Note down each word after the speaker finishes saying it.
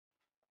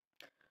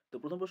তো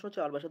প্রথম প্রশ্ন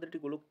হচ্ছে আর ব্যাসার্ধের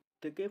একটি গোলক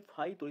থেকে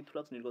ফাই তড়িৎ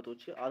ফ্লাক্স নির্গত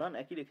হচ্ছে, আধান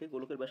একই রেখে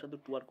গোলকের ব্যাসার্ধ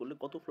 2r করলে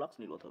কত ফ্লাক্স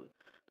নির্গত হবে।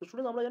 তো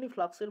স্টুডেন্ট আমরা জানি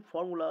ফ্লাক্সের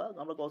ফর্মুলা,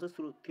 আমরা গসের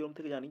থিওরেম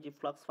থেকে জানি যে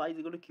flux phi is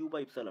equal to Q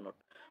by epsilon not,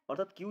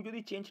 অর্থাৎ কিউ যদি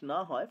চেঞ্জ না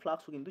হয়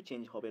ফ্লাক্সও কিন্তু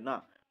চেঞ্জ হবে না,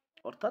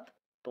 অর্থাৎ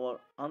তোমার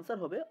আনসার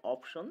হবে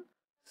অপশন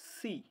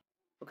সি।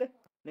 ওকে,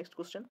 নেক্সট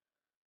কোশ্চেন।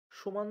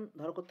 সমান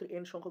ধারকত্বের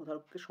n সংখ্যক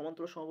ধারককে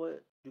সমান্তরাল সমবায়ে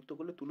যুক্ত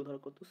করলে তুল্য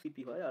ধারকত্ব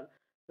সিপি হয়, আর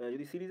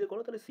যদি সিরিজে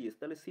করো তাহলে সিএস,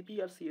 তাহলে সিপি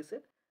আর সিএস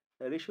এর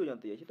রেশিও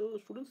জানতে চাইছি। তো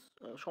স্টুডেন্টস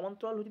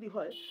সমান্তরাল যদি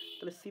হয়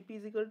তাহলে সিপি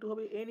ইজ ইকুয়াল টু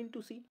হবে এন ইন্টু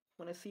সি,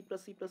 মানে C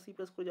plus C plus C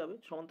plus করে যাবে,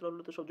 সমান্তরাল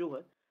হলে তো সব যোগ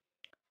হয়।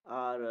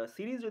 আর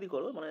সিরিজ যদি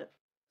করো মানে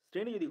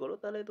শ্রেণী যদি করো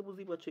তাহলে তো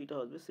বুঝতেই পারছো এটা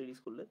হবে সিরিজ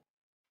করলে,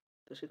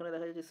 তো সেখানে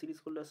দেখা যাচ্ছে সিরিজ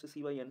করলে আসছে সি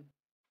বাই এন,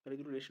 তাহলে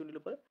দুটো রেশিও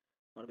নিলে পরে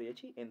আমরা পেয়ে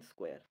যাচ্ছি এন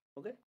স্কোয়ার।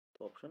 ওকে, তো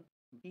option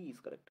B is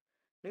correct.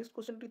 Next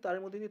কোশ্চেনটি তার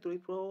মধ্যে দিয়ে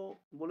তড়িৎ প্রবাহ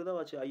বলে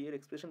দেওয়া আছে, আই এর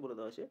এক্সপ্রেশন বলে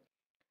দেওয়া আছে,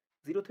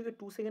 0 থেকে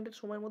 2 সেকেন্ডের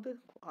সময়ের মধ্যে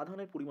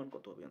আধানের পরিমাণ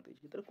কত হবে জানতে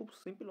চাইছি। তাহলে খুব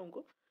সিম্পল অঙ্ক।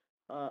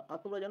 আর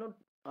তোমরা জানো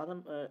আধান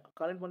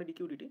কারেন্ট মানে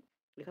ডিকিউডিটি,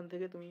 এখান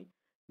থেকে তুমি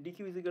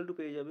ডিকিউ ইজিক্যাল টু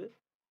পেয়ে যাবে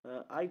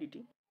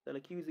আইডিটি, তাহলে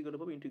কিউ ইজিক্যাল টু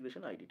পাবে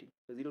ইন্টিগ্রেশন আইডিটি,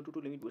 0 to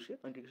 2 লিমিট বসে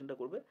ইন্টিগ্রেশনটা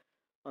করবে,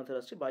 আনসার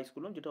আসছে 22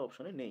 কুলম্ব, যেটা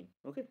অপশনে নেই।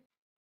 ওকে,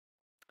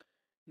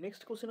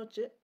 নেক্সট কোশ্চেন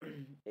হচ্ছে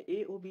এ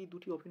ও বি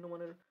দুটি অভিন্ন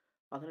মানের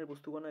আধানের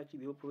বস্তুকণা একটি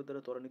বিভব প্রভেদ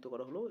দ্বারা ত্বরান্বিত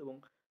করা হলো এবং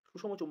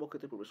সুষম চৌম্বক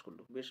ক্ষেত্রে প্রবেশ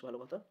করলো, বেশ ভালো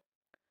কথা।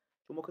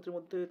 চৌম্বক ক্ষেত্রের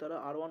মধ্যে তারা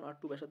R1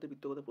 R2 ব্যাসার্ধের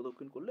বৃত্তগত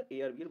প্রদক্ষিণ করলে এ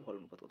আর বি এর ভর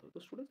অনুপাত কত হবে। তো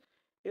স্টুডেন্টস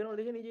এখানে আমরা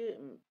দেখে নিই যে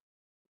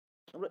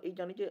আমরা এই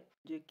জানি যে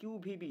যে কিউ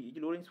ভিবি যে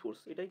লোরেন্স ফোর্স,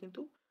 এটাই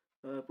কিন্তু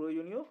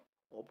প্রয়োজনীয়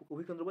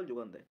অভিকেন্দ্র বল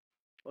যোগান দেয়,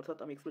 অর্থাৎ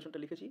আমি এক্সপ্রেশনটা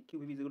লিখেছি Q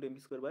VB is equal to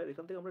MV square by,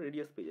 এখান থেকে আমরা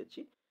রেডিয়াস পেয়ে যাচ্ছি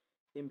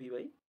এমভি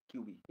বাই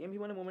কিউবি। এমভি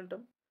মানে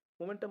মোমেন্টাম,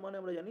 মোমেন্টাম মানে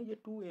আমরা জানি যে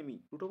 2 me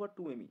রুট ওভার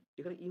 2 me,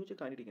 এখানে ই হচ্ছে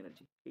কাইনেটিক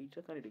এনার্জি, এইটা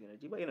কাইনেটিক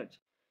এনার্জি বা এনার্জি,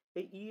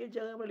 এই ই এর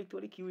জায়গায় আমরা লিখতে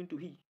পারি কিউ ইন্টু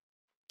ভি।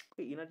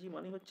 এনার্জি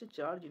মানে হচ্ছে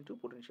চার্জ ইন্টু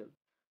পোটেনশিয়াল।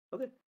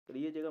 ওকে, তাহলে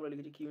ই এর জায়গায় আমরা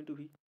লিখেছি কিউ ইন্টু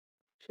ভি।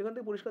 সেখান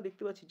থেকে পরিষ্কার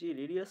দেখতে পাচ্ছি যে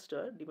রেডিয়াসটা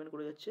ডিপেন্ড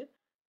করে যাচ্ছে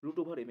রুট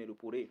ওভার এম এর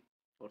উপরে,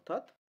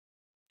 অর্থাৎ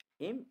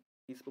M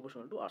is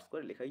proportional to R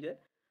square লেখাই যায়,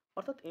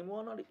 অর্থাৎ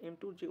M1 আর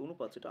M2 যে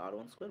অনুপাত সেটা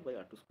R1 স্কোয়ার বাই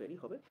R2 স্কোয়ারই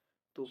হবে।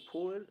 তো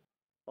 4 এর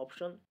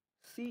option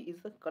C is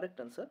the correct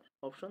answer,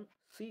 option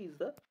C is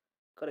the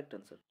correct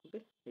answer. ওকে,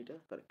 এটা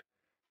কারেক্ট।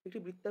 একটি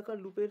বৃত্তাকার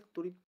লুপের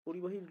তড়িৎ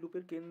পরিবাহী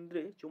লুপের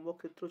কেন্দ্রে চৌম্বক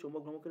ক্ষেত্র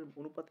চৌম্বক ভ্রামকের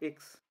অনুপাত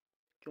এক্স,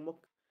 চৌম্বক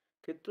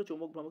ক্ষেত্র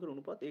চৌম্বক ভ্রামকের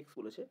অনুপাত এক্স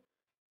বলেছে।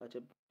 আচ্ছা,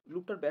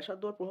 লুপটার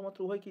ব্যাসার্ধ আর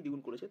প্রবাহমাত্রা উভয় কি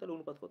দ্বিগুণ করেছে, তাহলে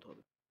অনুপাত কত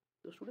হবে।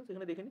 তো স্টুডেন্টস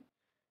এখানে দেখে নিই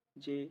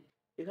যে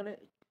এখানে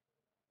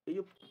এই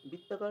যে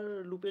বৃত্তাকার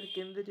লুপের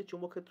কেন্দ্রে যে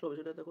চৌম্বক ক্ষেত্র হবে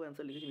সেটা দেখো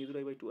অ্যান্সার লিখেছি মিউজু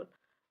আই বাই 2r,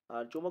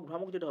 আর চৌম্বক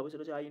ভ্রামক যেটা হবে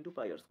সেটা হচ্ছে I into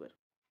pi R square.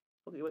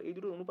 ওকে, এবার এই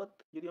দুটোর অনুপাত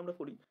যদি আমরা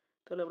করি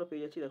তাহলে আমরা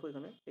পেয়ে যাচ্ছি, দেখো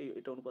এখানে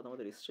এটা অনুপাত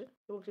আমাদের এসছে,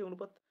 এবং সেই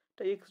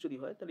অনুপাতটা এক্স যদি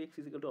হয় তাহলে এক্স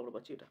ইজিক্যাল টু আমরা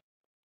পাচ্ছি এটা।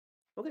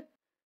 ওকে,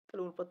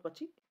 তাহলে অনুপাত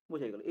পাচ্ছি,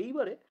 বোঝা গেল।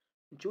 এইবারে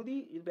যদি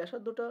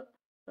ব্যাসার্ধটা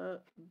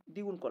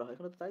দ্বিগুণ করা হয়,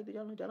 এখানে তো তাই তো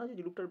জানা যে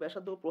লুপটার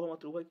ব্যাসার্ধ ও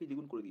প্রবাহমাত্রা উভয়কে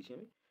দ্বিগুণ করে দিয়েছি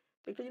আমি।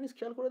 তো একটা জিনিস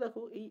খেয়াল করে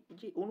দেখো, এই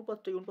যে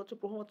অনুপাতটা, এই অনুপাতটা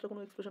প্রবাহমাত্রা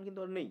কোনো এক্সপ্রেশন কিন্তু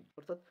আর নেই,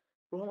 অর্থাৎ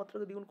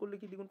প্রবাহমাত্রাকে দ্বিগুণ করলে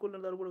কি দ্বিগুণ করলে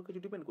তার উপরে কিছু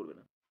ডিপেন্ড করবে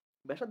না।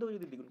 ব্যাসার্ধকে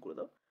যদি দ্বিগুণ করে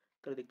দাও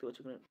তাহলে দেখতে পাচ্ছ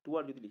এখানে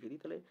 2r যদি লিখে দিই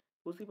তাহলে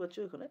বুঝতেই পারছো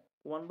এখানে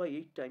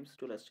 1/8 টাইমস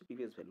চলে আসছে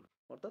প্রিভিয়াস ভ্যালু,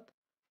 অর্থাৎ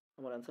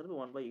আমার অ্যান্সার হবে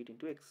 1/8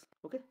 ইন্টু এক্স।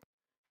 ওকে,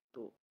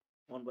 তো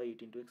 1/8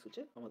 ইন্টু এক্স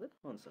হচ্ছে আমাদের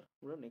আনসার।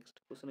 আমরা নেক্সট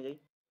কোশ্চেনে যাই।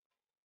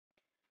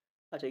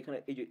 আচ্ছা, এখানে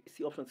এই যে C,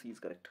 option C is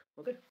correct.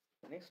 Okay,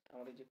 next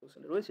আমাদের যে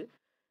কোশ্চেন রয়েছে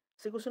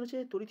সেই কোশ্চেন হচ্ছে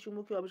তড়িৎ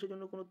চুম্বকীয় আবেশের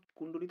জন্য কোনো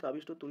কুণ্ডলিতে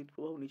আবিষ্ট তড়িৎ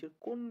প্রবাহ নিচের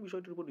কোন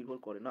বিষয়টির উপর নির্ভর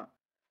করে না।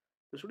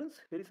 তো স্টুডেন্টস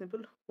ভেরি সিম্পল,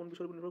 কোন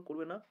বিষয়ের উপর নির্ভর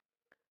করবে না,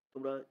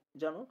 তোমরা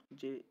জানো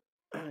যে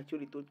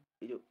অ্যাকচুয়ালি তো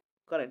এই যে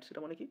কারেন্ট সেটা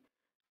মানে কি,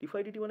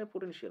 ডিফাইডিটি মানে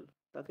পোটেনশিয়াল,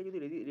 তাকে যদি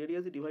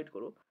রেডিয়াস দিয়ে ডিভাইড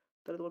করো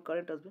তাহলে তোমার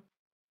কারেন্ট আসবে।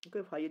 ওকে,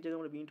 ফাই এর জায়গায়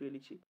আমরা বি ইন্টু এ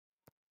লিখছি।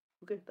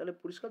 ওকে, তাহলে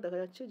পরিষ্কার দেখা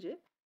যাচ্ছে যে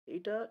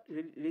এইটা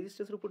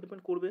রেজিস্ট্যান্সের উপর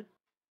ডিপেন্ড করবে।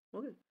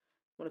 ওকে,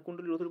 মানে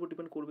কুণ্ডলীর রোধের উপর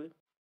ডিপেন্ড করবে,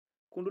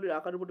 কুণ্ডলীর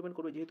আকারের উপর ডিপেন্ড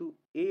করবে, যেহেতু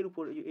এর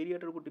উপর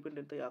এরিয়াটার উপর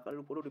ডিপেন্ডেন্ট তাই আকারের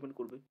উপরও ডিপেন্ড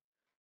করবে।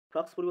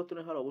 ফ্লাক্স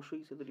পরিবর্তনের হার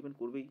অবশ্যই সেটা ডিপেন্ড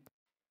করবেই।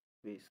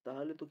 বেশ,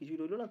 তাহলে তো কিছুই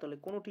রইলো না, তাহলে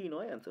কোনোটিই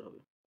নয়, অ্যান্সার হবে।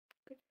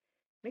 ওকে,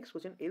 নেক্সট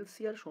কোশ্চেন,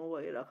 এলসিআর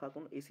সমবায়ে রাখা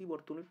কোন এসি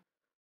বর্তনীর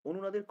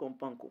অনুনাদের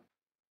কম্পাঙ্ক,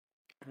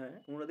 হ্যাঁ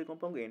অনুনাদের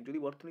কম্পাঙ্ক n যদি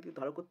বর্তনীতে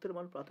ধারকত্বের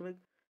মান প্রাথমিক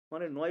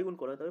মানে 9 গুণ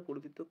করা হয় তাহলে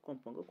পরিবর্তিত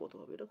কম্পাঙ্ক কত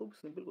হবে। এটা খুব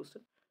সিম্পল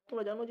কোশ্চেন।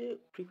 তোমরা জানো যে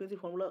frequency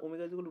formula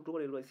omega is equal to root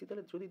over L by C,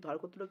 তাহলে যদি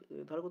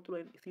ধারকত্ব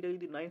সিটা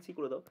যদি 9c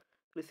করে দাও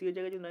তাহলে সি এর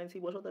জায়গায় যদি 9c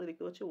বসাও তাহলে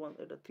দেখতে পাচ্ছ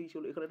এটা 3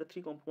 চলে, এখানে একটা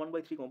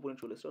 1/3 কম্পোনেন্ট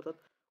চলে এসেছে, অর্থাৎ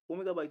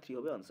ওমেগা বাই 3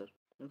 হবে আনসার।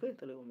 ওকে,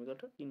 তাহলে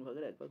ওমেগাটা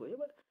 3/1 হয়ে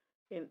যাবে,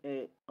 এন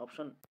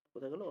অপশন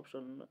কোথায় গেল,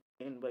 অপশন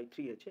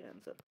n/3 হচ্ছে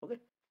answer. Okay,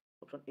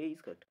 option A is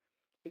correct.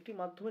 একটি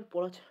মাধ্যমের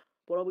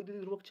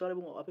পরাবৈদ্যুতিক ধ্রুবক 4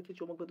 এবং আপেক্ষিক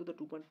চৌম্বক ভেদ্যতা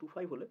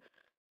 2.25 হলে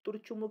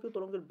তড়িৎচুম্বকীয়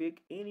তরঙ্গের বেগ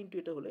n ইন্টু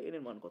এটা হলে n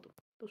এর মান কত।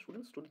 তো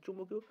স্টুডেন্টস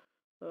তড়িৎচুম্বকীয়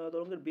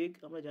তরঙ্গের বেগ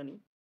আমরা জানি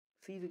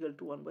c is equal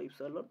to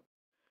 1/epsilon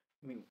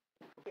mu.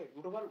 Okay,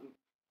 root over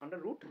under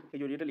root, এই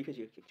যে যেটা লিখেছি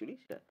অ্যাকচুয়ালি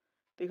সেটা।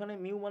 তো এখানে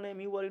মিউ মানে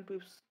মিউ আর ইন্টু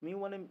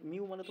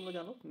মিউ মানে তোমরা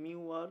জানো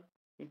মিউ আর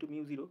ইন্টু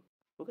মিউ জিরো।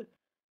 ওকে,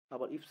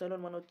 আবার ইপসাইলন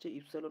মানে হচ্ছে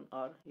ইপসাইলন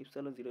আর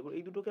ইপসাইলন জিরো, এবার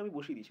এই দুটোকে আমি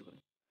বসিয়ে দিয়েছি ওখানে।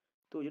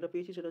 তো যেটা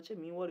পেয়েছি সেটা হচ্ছে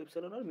mu R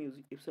epsilon R mu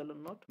epsilon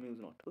not mu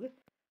not. ওকে,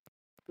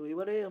 তো তো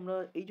এবারে আমরা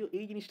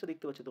এই জিনিসটা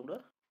দেখতে পাচ্ছ তোমরা,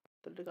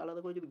 তাহলে এটাকে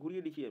আলাদা করে যদি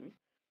ঘুরিয়ে লিখি আমি,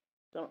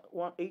 কারণ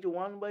এই যে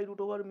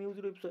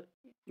 1/√μ0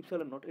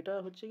 ইপসাইলন নট, এটা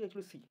হচ্ছে কি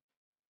অ্যাকচুয়ালি সি।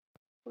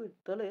 ওকে,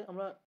 তাহলে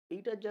আমরা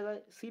এইটার জায়গায়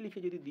সি লিখে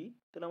যদি দিই,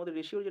 তাহলে আমাদের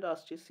রেশিও যেটা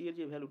আসছে সি এর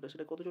যে ভ্যালুটা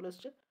সেটা কত চলে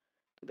আসছে,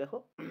 তো দেখো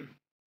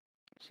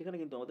সেখানে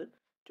কিন্তু আমাদের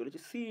চলেছে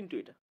সি ইন্টু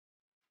এটা।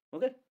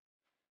 ওকে,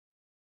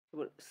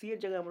 এবার সি এর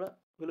জায়গায় আমরা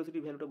ভেলোসিটি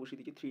ভ্যালুটা বসিয়ে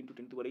দিচ্ছি 3 ×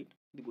 10⁸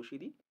 যদি বসিয়ে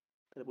দিই,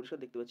 তাহলে পরিষ্কার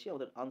দেখতে পাচ্ছি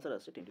আমাদের আনসার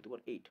আসছে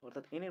 10⁸,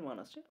 অর্থাৎ এন এর মান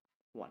আসছে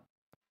 1।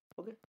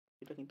 ওকে,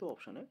 এটা কিন্তু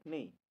অপশানে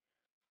নেই।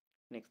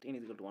 নেক্সট n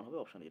 = 1 হবে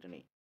অপশানে, যেটা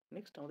নেই।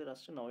 নেক্সট আমাদের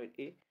আসছে 9 এর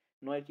এ।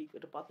 9 কি,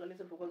 এটা পাতলা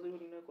লেন্সের ফোকাস দৈর্ঘ্য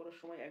নির্ণয় করার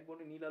সময় এক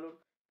বর্ণের নীল আলোর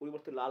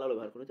পরিবর্তে লাল আলো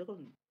ব্যবহার করে। দেখো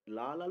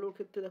লাল আলোর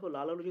ক্ষেত্রে দেখো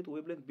লাল আলো যেহেতু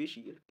ওয়েভলেন্থ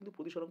বেশি, এর কিন্তু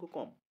প্রতিসরাঙ্ক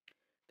কম।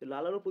 তো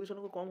লাল আলোর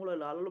প্রতিসরাঙ্ক কম হলে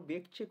লাল আলো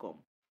বেঁকছে কম,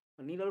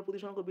 আর নীল আলোর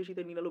প্রতিসরাঙ্ক বেশি,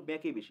 তাই নীল আলো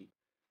বেঁকে বেশি।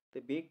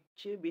 তাই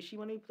বেঁকছে বেশি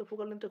মানেই তো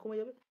ফোকাল লেন্থটা কমে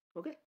যাবে।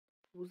 ওকে,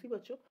 বুঝতেই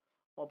পারছো,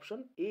 option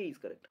A is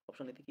correct.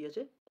 Option এতে কি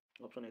আছে,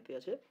 অপশন এতে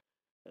আছে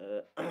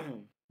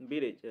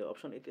বেড়ে,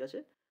 অপশন এতে আছে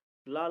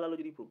লাল আলো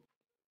যদি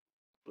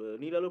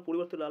নীল আলোর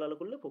পরিবর্তে লাল আলো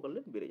করলে ফোকাল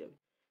লেন্থ বেড়ে যাবে।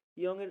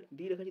 ইয়ং এর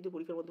ডি রেখাচিত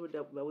পরীক্ষার মাধ্যমে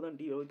ব্যবধান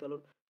ডি ব্যবহৃত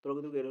আলোর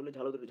তরঙ্গদৈর্ঘ্য এর হলে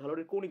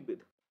ঝালরের কৌণিক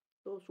বেদ।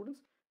 তো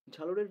স্টুডেন্টস,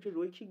 ঝালরের যে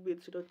রৈখিক বেদ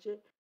সেটা হচ্ছে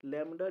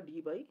lambda D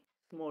by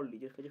small D,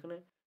 যেখানে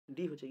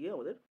ডি হচ্ছে গিয়ে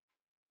আমাদের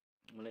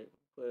মানে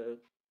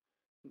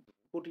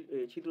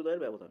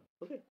ছিদ্রদ্বয়ের ব্যবধান।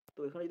 ওকে, তো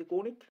এখানে যদি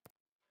কৌণিক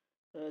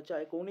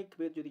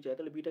বেদ যদি চায়,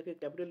 তাহলে বিটাকে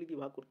ক্যাপিটাল ডি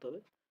দিয়ে ভাগ করতে হবে।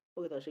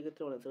 ওকে, তাহলে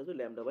সেক্ষেত্রে আমার অ্যান্সার হচ্ছে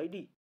ল্যামডা বাই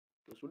ডি।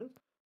 তো স্টুডেন্টস,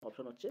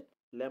 অপশন হচ্ছে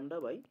lambda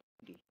by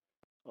D.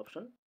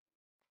 Option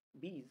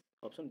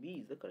B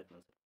is the correct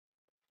answer.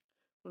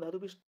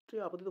 ধাতুপৃষ্ঠে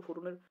আপতিত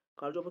ফোটনের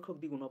কার্য অপেক্ষক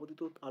দ্বিগুণ,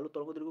 আপতিত আলোর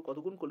তরঙ্গদৈর্ঘ্য কত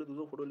গুণ করলে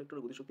দুটো ফোটো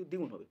ইলেকট্রনের গতিশক্তি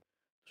দ্বিগুণ হবে?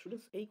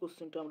 স্টুডেন্টস, এই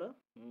কোশ্চেনটা আমরা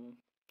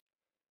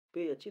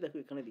পেয়ে যাচ্ছি, দেখো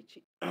এখানে দিচ্ছি।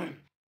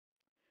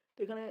 তো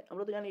এখানে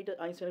আমরা তো জানি এটা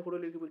আইনস্টাইনের ফোটো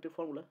ইলেকট্রিক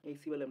ফর্মুলা,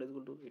 H/λ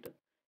এটা।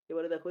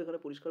 এবারে দেখো এখানে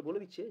পরিষ্কার বলে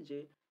দিচ্ছে যে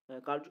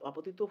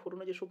আপতিত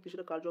ফোটনের যে শক্তি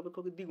সেটা কার্য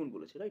অপেক্ষকের দ্বিগুণ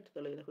বলেছে, রাইট?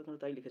 তাহলে দেখো এখানে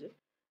তাই লিখেছে,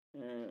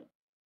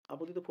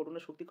 আপতিত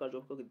ফোটনের শক্তি কার্য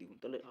অপেক্ষকের দ্বিগুণ।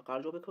 তাহলে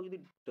কার্য অপেক্ষক যদি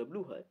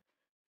W হয়,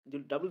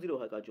 যদি W0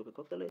 হয় কার্য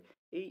অপেক্ষক, তাহলে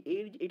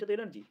এইটা তো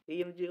এনার্জি, এই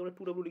এনার্জি আমরা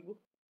 2W লিখবো,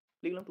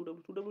 লিখলাম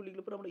 2W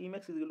লিখলে পরে আমরা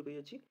Emax ইজিক্যাল পেয়ে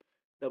যাচ্ছি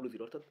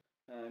W0, অর্থাৎ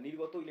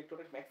নির্গত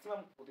ইলেকট্রনের ম্যাক্সিমাম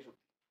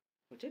গতিশক্তি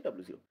হচ্ছে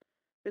W0।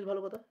 বেশ ভালো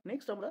কথা।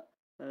 নেক্সট আমরা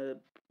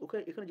ওকে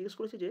এখানে জিজ্ঞেস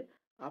করেছে যে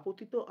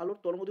আপতিত আলোর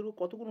তরঙ্গদৈর্ঘ্য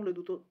কত গুণ হলে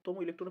দ্রুততম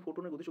ইলেকট্রনের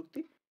ফোটনের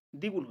গতিশক্তি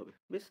দ্বিগুণ হবে?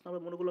 বেশ, আমরা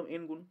মনে করলাম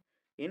n গুণ।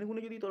 n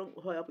গুণে যদি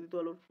হয় আপতিত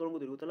আলোর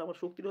তরঙ্গদৈর্ঘ্য, তাহলে আমার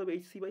শক্তিটা হবে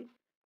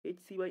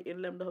hc/n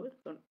ল্যামডা হবে,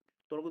 কারণ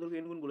তরঙ্গদৈর্ঘ্য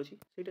n গুণ বলেছি,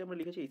 সেটাই আমরা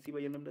লিখেছি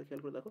hc/n ল্যামডা।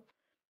 খেয়াল করে দেখো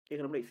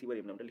এখানে আমরা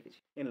hc/n ল্যামডা লিখেছি,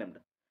 n ল্যামডা।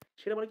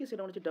 সেটা মানে কি,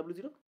 সেটা মানে হচ্ছে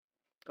W0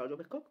 কার্য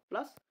অপেক্ষক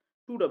প্লাস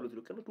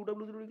 2W0। কেন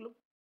 2W0 লিখলাম?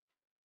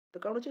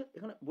 তার কারণ হচ্ছে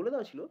এখানে বলে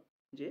দেওয়া ছিল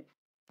যে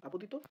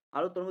আপতিত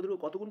আলোর তরঙ্গদৈর্ঘ্য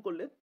কত গুণ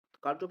করলে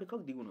কার্য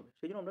অপেক্ষক দ্বিগুণ হবে,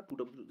 সেই জন্য আমরা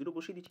 2W0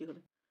 বসিয়ে দিচ্ছি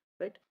এখানে,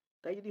 রাইট?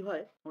 তাই যদি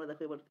হয় আমরা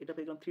দেখো এবার এটা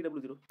পেয়ে গেলাম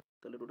 3W0,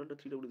 তাহলে টোটালটা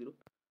 3W0,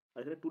 আর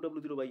এখানে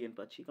 2W0/n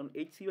পাচ্ছি, কারণ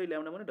hc/λ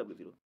মানে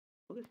W0।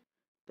 ওকে,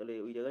 তাহলে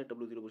ওই জায়গায়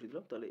W0 বসিয়ে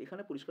দিলাম, তাহলে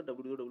এখানে পরিষ্কার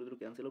W0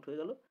 ক্যান্সেল আউট হয়ে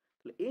গেল।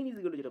 তাহলে n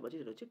ইজিক্যাল যেটা পাচ্ছি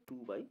সেটা হচ্ছে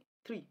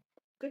 2/3।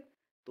 ওকে,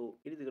 তো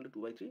n is equal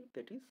 2/3,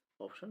 that is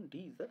option D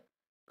is the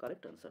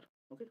correct answer.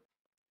 Okay,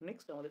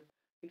 next আমাদের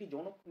একটি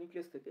জনক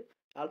নিউক্লিয়াস থেকে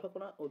আলফা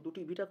কণা ও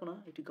দুটি বিটা কণা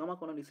একটি গামা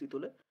কণা নিঃসৃত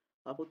হলে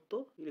আপত্য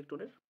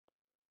ইলেকট্রনের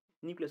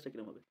নিউক্লিয়াসটা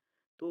কিরকম হবে?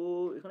 তো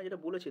এখানে যেটা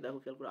বলেছে দেখো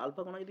খেয়াল করে,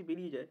 আলফা কণা যদি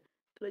বেরিয়ে যায়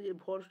তাহলে যে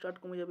ভর স্টার্ট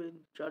কমে যাবে,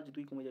 চার্জ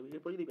 2 কমে যাবে।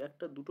 এরপর যদি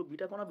দুটো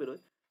বিটা কণা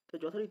বেরোয়, তাহলে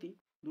যথারীতি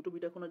দুটো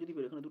বিটা কণা যদি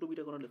বেরোয়, এখানে দুটো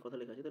বিটা কণার কথা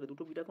লেখা আছে, তাহলে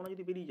দুটো বিটা কণা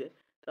যদি বেরিয়ে যায়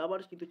তাহলে আবার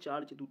কিন্তু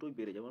চার্জ দুটোই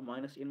বেড়ে যাবে, -n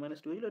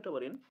 - 2 হয়েছিল, এটা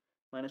আবার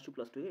n-2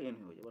 + 2 n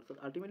হয়ে যাবে, অর্থাৎ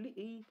আলটিমেটলি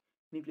এই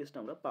নিউক্লিয়াসটা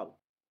আমরা পাবো।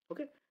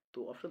 ওকে, তো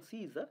option C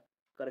is the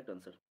correct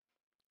answer.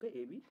 Okay,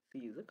 A B C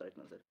is the correct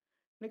answer.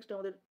 Next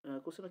আমাদের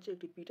কোশ্চেন হচ্ছে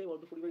একটি পি টাইপ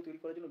অর্ধপরিবাহী তৈরি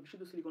করার জন্য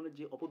বিশুদ্ধ সিলিকনের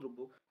যে অপদ্রব্য,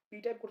 পি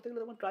টাইপ করতে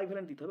গেলে তখন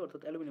ট্রাইভ্যালেন্ট দিতে হবে,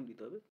 অর্থাৎ অ্যালুমিনিয়াম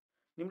দিতে হবে।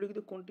 নিম্নলিখিত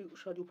কোনটি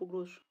সাহায্যে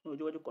উপগ্রহ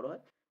যোগাযোগ করা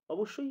হয়?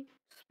 অবশ্যই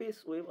স্পেস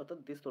ওয়েভ অর্থাৎ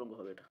দেশ তরঙ্গ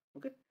হবে এটা।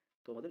 ওকে,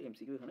 তো আমাদের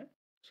এমসিকিউ এখানে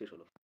শেষ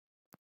হলো।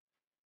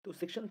 তো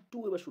সেকশন 2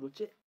 এবার শুরু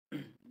হচ্ছে।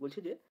 বলছে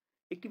যে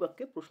একটি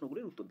বাক্যে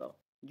প্রশ্নগুলির উত্তর দাও।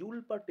 জুল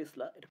পার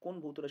টেসলা এটা কোন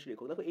ভৌত রাশির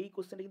একক? দেখো এই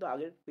কোশ্চেনটা কিন্তু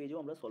আগের পেজেও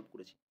আমরা সলভ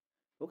করেছি।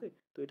 ওকে,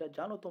 তো এটা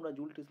জানো তোমরা,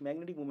 জুল টেস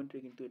ম্যাগনেটিক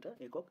মোমেন্টের কিন্তু এটা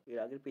একক, এর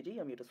আগের পেজেই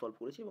আমি এটা সলভ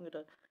করেছি, এবং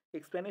এটা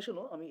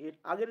এক্সপ্লেনেশনও আমি এর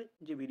আগের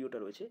যে ভিডিওটা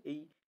রয়েছে এই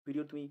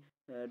ভিডিও তুমি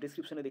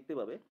ডেসক্রিপশনে দেখতে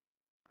পাবে।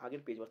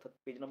 আগের পেজ অর্থাৎ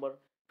পেজ নাম্বার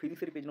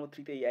ফিজিক্সের পেজ নাম্বার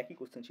 3তে এই একই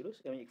কোশ্চেন ছিল,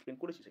 আমি এক্সপ্লেন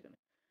করেছি সেখানে।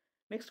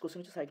 নেক্সট কোশ্চেন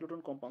হচ্ছে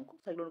সাইক্লোট্রন কম্পাঙ্ক।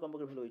 সাইক্লোট্রন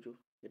কম্পাঙ্কের ভ্যালু হয়েছে,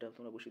 এটা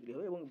তোমরা বসিয়ে দিলে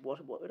হবে, এবং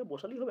এটা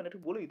বসালেই হবে না,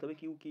 একটু বলে দিতে হবে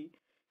কিউ কি,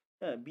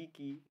 হ্যাঁ বি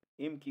কি,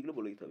 এম কি, এগুলো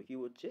বলে দিতে হবে। কিউ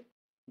হচ্ছে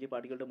যে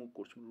পার্টিকেলটা মুভ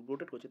করছে,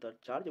 রোটেট করছে, তার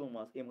চার্জ এবং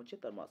মাস, এম হচ্ছে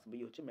তার মাস, বি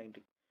হচ্ছে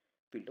ম্যাগনেটিক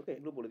ফিল্ড। ওকে,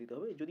 এগুলো বলে দিতে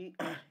হবে। যদি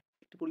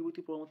একটি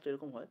পরিবর্তী প্রমাত্রা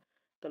এরকম হয়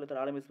তাহলে তার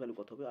আরএমএস ভ্যালু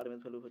কত হবে?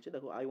 আরএমএস ভ্যালু হচ্ছে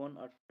দেখো I1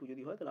 R2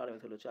 যদি হয় তাহলে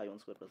আরএমএস ভ্যালু হচ্ছে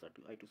I1² + R2,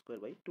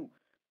 I2²/2।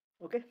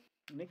 ওকে,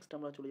 নেক্সট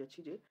আমরা চলে যাচ্ছি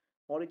যে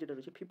পরে যেটা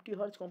রয়েছে 50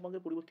 হার্জ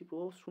কম্পাঙ্কের পরিবর্তী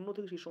প্রবাহ 0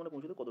 থেকে শীর্ষ মানে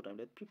পৌঁছতে কত টাইম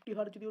লাগে? 50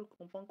 হার্জ যদি ওর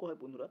কম্পাঙ্ক হয়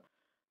বন্ধুরা,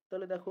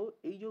 তাহলে দেখো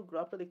এই যে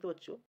গ্রাফটা দেখতে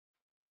পাচ্ছ,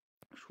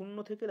 শূন্য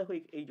থেকে দেখো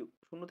এই যে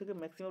শূন্য থেকে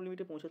ম্যাক্সিমাম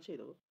লিমিটে পৌঁছাচ্ছে, এই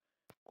দেখো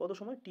কত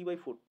সময়?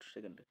 t/4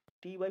 সেকেন্ডে,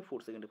 t/4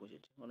 সেকেন্ডে পৌঁছে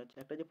যাচ্ছে। মানে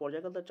একটা যে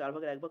পর্যায়কাল তার 4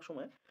 ভাগের 1 ভাগ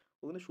সময়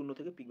ও কিন্তু 0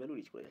 থেকে পিক ভ্যালু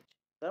রিচ করে যাচ্ছে।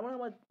 তার মানে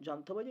আমার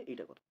জানতে হবে যে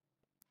এইটা কত।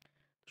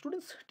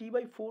 স্টুডেন্টস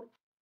t/4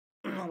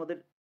 আমাদের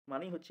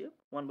মানেই হচ্ছে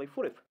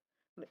 1/4f।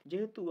 মানে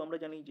যেহেতু আমরা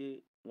জানি যে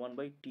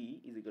 1/t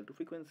is equal to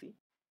frequency,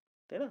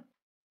 তাই না?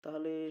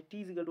 তাহলে t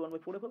is equal to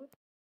 1/4f হবে,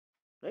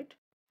 রাইট?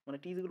 মানে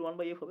t is equal to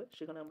 1/f হবে,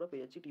 সেখানে আমরা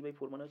পেয়ে যাচ্ছি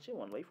t/4 মানে হচ্ছে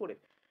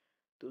 1/4f।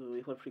 তো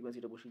এবার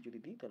ফ্রিকোয়েন্সিটা বসিয়ে যদি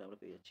দিই তাহলে আমরা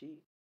পেয়ে যাচ্ছি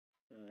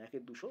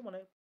 1/200 মানে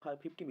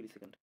 50 মিলি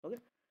সেকেন্ড। ওকে,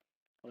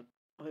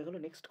 হয়ে গেল।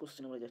 নেক্সট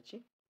কোশ্চেন আমরা যাচ্ছি।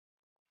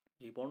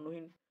 এই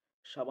বর্ণহীন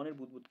সাবানের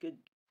বুদবুদকে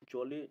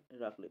জলে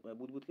রাখলে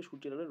বুদবুদকে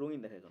সূর্যের আলোয়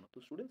রঙিন দেখায় কেন? তো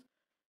স্টুডেন্টস,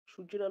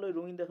 সূর্যের আলোয়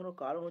রঙিন দেখানোর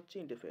কারণ হচ্ছে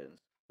ইন্টারফারেন্স।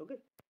 ওকে,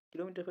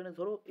 কিরকম ইন্টারফারেন্স?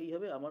 ধরো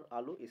এইভাবে আমার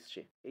আলো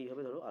এসছে,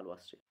 এইভাবে ধরো আলো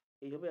আসছে,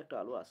 এইভাবে একটা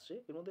আলো আসছে,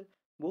 এর মধ্যে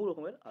বহু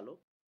রকমের আলো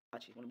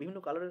আছে, মানে বিভিন্ন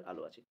কালারের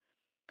আলো আছে।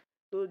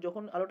 তো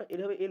যখন আলোটা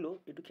এভাবে এলো,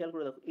 একটু খেয়াল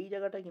করে দেখো এই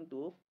জায়গাটায় কিন্তু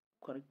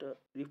খানিকটা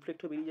রিফ্লেক্ট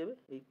হয়ে বেরিয়ে যাবে,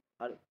 এই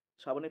আর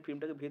সাবানের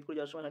ফিল্মটাকে ভেদ করে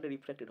যাওয়ার সময় খানিকটা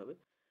রিফ্লেক্টেড হবে।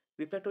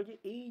 রিফ্লেক্ট হয়ে যে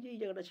এই যে এই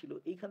জায়গাটা ছিল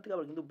এইখান থেকে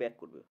আবার কিন্তু ব্যাক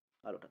করবে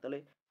আলোটা। তাহলে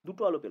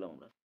দুটো আলো পেলাম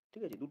আমরা,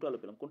 ঠিক আছে? দুটো আলো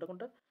পেলাম। কোনটা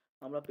কোনটা?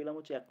 আমরা পেলাম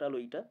হচ্ছে একটা আলো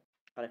এইটা,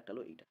 আর একটা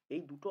আলো এইটা।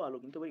 এই দুটো আলো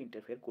কিন্তু এবার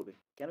ইন্টারফেয়ার করবে।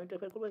 কেন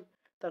ইন্টারফেয়ার করবে?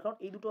 তার কারণ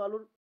এই দুটো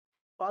আলোর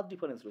পাথ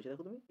ডিফারেন্স রয়েছে।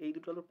 দেখো তুমি, এই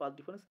দুটো আলোর পাথ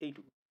ডিফারেন্স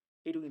এইটুকু,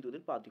 এইটুকু কিন্তু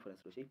ওদের পাথ ডিফারেন্স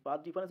রয়েছে। এই পাথ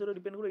ডিফারেন্সের উপর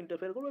ডিপেন্ড করে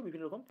ইন্টারফেয়ার করবে,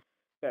 বিভিন্ন রকম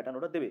প্যাটার্ন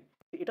ওটা দেবে।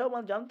 এটাও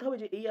জানতে হবে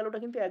যে এই আলোটা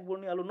কিন্তু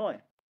একবর্ণীয় আলো নয়,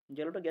 যে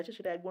আলোটা গেছে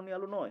সেটা একবর্ণীয়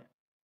আলো নয়।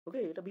 ওকে,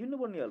 এটা বিভিন্ন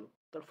বর্ণীয় আলো।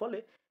 তার ফলে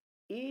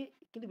এ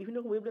কিন্তু বিভিন্ন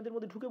রকম ওয়েভলেন্থের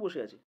মধ্যে ঢুকে বসে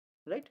আছে,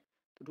 রাইট?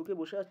 তো ঢুকে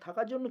বসে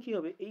থাকার জন্য কি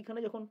হবে, এইখানে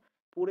যখন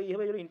পড়ে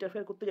এইভাবে যখন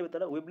ইন্টারফেয়ার করতে যাবে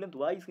তারা ওয়েভলেন্থ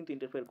ওয়াইজ কিন্তু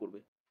ইন্টারফেয়ার করবে,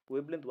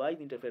 ওয়েভলেন্থ ওয়াইজ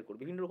ইন্টারফেয়ার করবে,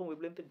 বিভিন্ন রকম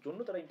ওয়েভলেন্থের জন্য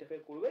তারা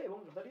ইন্টারফেয়ার করবে এবং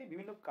যথারীতি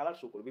বিভিন্ন কালার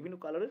শো করবে, বিভিন্ন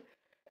কালারের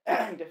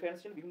ইন্টারফারেন্স,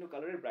 বিভিন্ন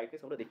কালারের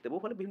ব্রাইটনেস আমরা দেখতে পাবো,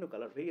 ফলে বিভিন্ন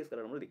কালার, ভেরিয়াস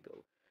কালার আমরা দেখতে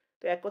পাবো।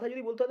 তো এক কথা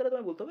যদি বলতে হয় তাহলে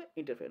তোমায় বলতে হবে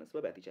ইন্টারফারেন্স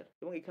বা ব্যতিচার,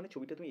 এবং এখানে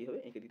ছবিটা তুমি এইভাবে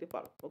এঁকে দিতে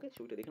পারো। ওকে,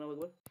 ছবিটা দেখে নাও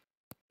একবার।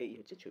 এই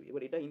হচ্ছে ছবি।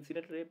 এবার এটা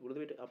ইনসিডেন্ট রে বলে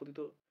দেবে, এটা আপতিত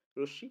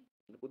রশ্মি,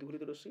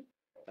 প্রতিফলিত রশ্মি।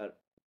 আর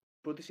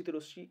প্রতিষ্ঠিত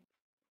রশ্মি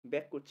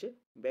ব্যাক করছে,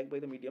 back by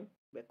the medium.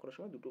 Back করার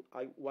সময় দুটো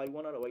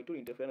y1 আর y2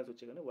 ইন্টারফারেন্স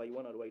হচ্ছে, এখানে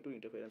y1 আর y2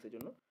 ইন্টারফারেন্সের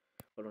জন্য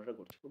ঘটনাটা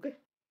ঘটছে। ওকে,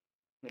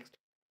 নেক্সট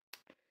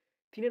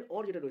থিনের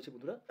অর যেটা রয়েছে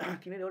বন্ধুরা,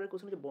 থিনের অরের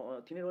কোশ্চেন হচ্ছে,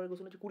 থিনের অরের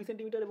কোশ্চেন হচ্ছে 20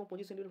 সেন্টিমিটার এবং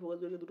 25 সেন্টিমিটার ফোকাস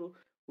দৈর্ঘ্যের দুটো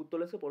উত্তল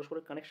লেন্সকে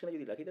পরস্পরের কানেকশনে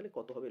যদি রাখি তাহলে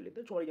কত হবে লেন্থ?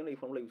 তোমরা এই জন্য এই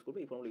ফর্মুলা ইউজ করবে।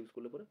 এই ফর্মুলা ইউজ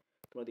করলে পরে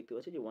তোমরা দেখতে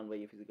পাচ্ছি যে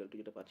 1/f ইজিক্যাল টু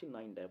যেটা পাচ্ছি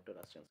 9 ডায়োপ্টার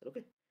আসছে আনসার।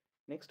 ওকে,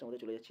 নেক্সট আমাদের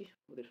চলে যাচ্ছি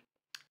ওদের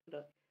এটা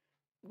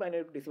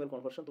বাইনারি টু ডেসিমাল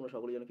কনভার্সন। তোমরা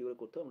সকলে যেন কী করে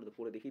করতে হবে আমরা তো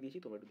পরে দেখিয়ে দিয়েছি,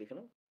 তোমরা একটু দেখে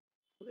নাও।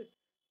 ওকে,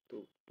 তো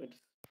 20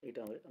 এটা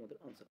আমাদের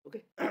আনসার। ওকে,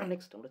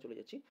 নেক্সট আমরা চলে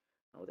যাচ্ছি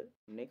আমাদের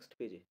নেক্সট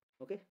পেজে।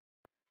 ওকে,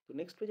 তো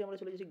নেক্সট পেজে আমরা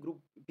চলে যাচ্ছি গ্রুপ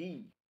বি।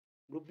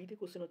 গ্রুপ বিতে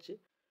কোশ্চেন হচ্ছে,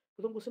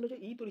 প্রথম কোশ্চেন হচ্ছে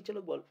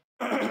তড়িৎচালক বল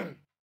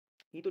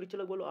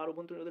তড়িৎচালক বল আর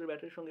অভ্যন্তরীণ রোধের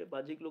ব্যাটারির সঙ্গে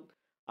বাহ্যিক লোক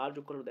আর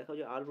যোগ করা দেখা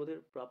যায় আর রোধের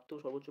প্রাপ্ত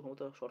সর্বোচ্চ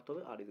ক্ষমতা শর্ত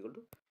হবে আর ইকুয়াল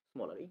টু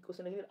স্মল আর। এই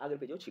কোশ্চেন এর আগের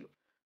পেজেও ছিল,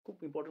 খুব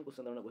ইম্পর্টেন্ট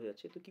কোশ্চেন আমরা বোঝা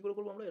যাচ্ছে। তো কী করে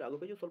করবো আমরা? এর আগের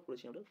পেজেও সলভ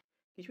করেছি আমরা,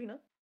 কিছুই না।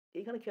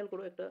 এইখানে খেয়াল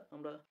করো একটা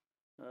আমরা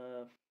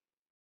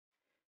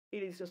এই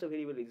রেজিস্ট্যান্সটা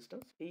ভেরিয়েবল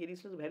রেজিস্ট্যান্স, এই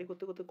রেজিস্ট্যান্স ভ্যারি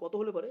করতে করতে কত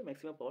হলে পারে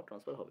ম্যাক্সিমাম পাওয়ার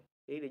ট্রান্সফার হবে?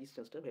 এই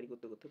রেজিস্ট্যান্সটা ভ্যারি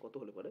করতে করতে কত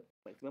হলে পারে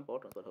ম্যাক্সিমাম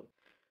পাওয়ার ট্রান্সফার হবে?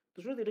 তো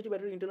শুধু এটা হচ্ছে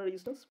ব্যাটারির ইন্টারনাল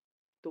রেজিস্ট্যান্স।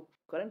 তো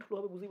কারেন্ট ফ্লো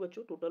হবে বুঝতেই পারছো,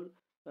 total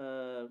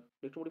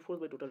electromotive force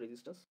by total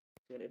resistance,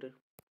 এটার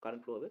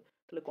কারেন্ট ফ্লো হবে।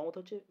 তাহলে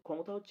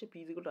ক্ষমতা হচ্ছে P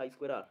equal to I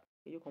square আর,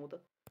 এই যে ক্ষমতা।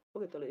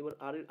 ওকে, তাহলে এবার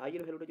আর এর আই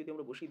এর ভ্যালুটা যদি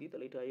আমরা বসিয়ে দিই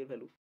তাহলে এটা আই এর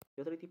ভ্যালু,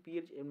 যথারীতি পি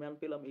এর ম্যান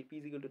পেলাম, এই পি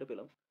ইকুয়াল টু এটা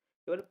পেলাম।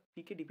 এবার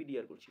পিকে ডিপি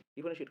ডিআর করছি,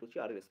 ডিফারেন্সিয়েট করছি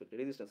আর এর রেসপেক্টে,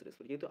 রেজিস্ট্যান্সের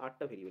রেসপেক্ট, যেহেতু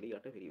আটটা ভেরিয়েবল, এই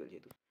আটটা ভেরিয়েবল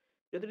যেহেতু,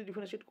 যদি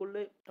ডিফারেন্সিয়েট করলে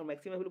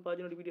ম্যাক্সিমাম ভ্যালু পাওয়ার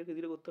জন্য ডিপিডিআরকে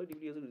জিরো করতে হয়।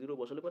 ডিপিডিআরকে জিরো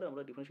বসালে পরে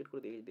আমরা ডিফারেন্সিয়েট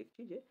করে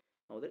দেখছি যে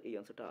আমাদের এই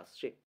আনসারটা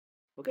আসছে।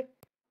 ওকে,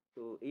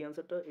 তো এই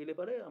আনসারটা এলে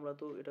পারে আমরা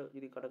তো এটা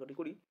যদি কাটাকাটি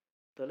করি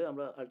তাহলে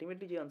আমরা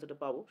আলটিমেটলি যে আনসারটা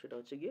পাবো সেটা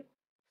হচ্ছে গিয়ে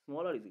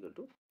স্মল আর ইজিক্যাল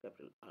টু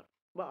ক্যাপিটাল আর,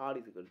 বা আর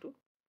ইজিক্যাল টু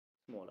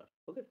স্মল আর।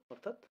 ওকে,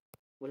 অর্থাৎ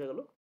বোঝা গেল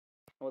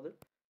আমাদের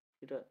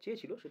যেটা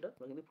চেয়েছিল সেটা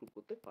আমরা কিন্তু প্রুভ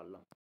করতে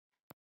পারলাম।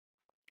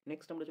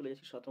 নেক্সট আমরা চলে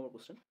যাচ্ছি 7 নম্বর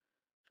কোশ্চেন।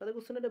 7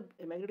 কোশ্চেনে একটা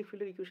ম্যাগনেটিক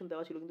ফিল্ডের ইকুয়েশন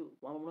দেওয়া ছিল, কিন্তু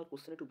আমার মনে হয়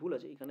কোশ্চেন একটু ভুল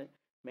আছে। এখানে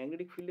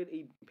ম্যাগনেটিক ফিল্ডের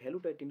এই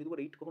ভ্যালুটা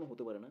 10⁻8 কখনো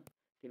হতে পারে না,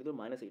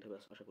 10⁻8 হবে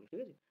আশা করি।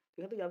 ঠিক আছে,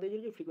 এখান থেকে জানতে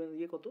চাই যে ফ্রিকোয়েন্সি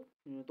ইয়ে কত,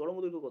 তরঙ্গ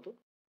দৈর্ঘ্য কত।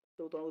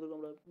 তো তরঙ্গ দৈর্ঘ্য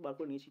আমরা বার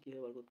করে নিয়েছি,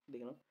 কীভাবে বার করতে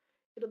দেখে নাও।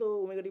 এটা তো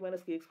ওমেগা টি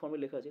মাইনাস কে এক্স ফর্মে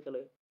লেখা আছে,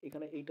 তাহলে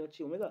এখানে এইটা হচ্ছে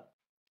ওমেগা।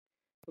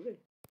 ওকে,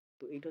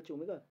 তো এইটা হচ্ছে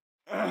ওমেগা,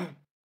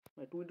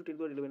 মানে 2 ×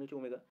 10⁻11 হচ্ছে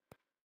ওমেগা।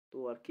 তো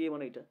আর কে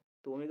মানে এটা,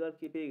 তো ওমেগা আর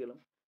কে পেয়ে গেলাম।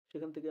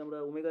 সেখান থেকে আমরা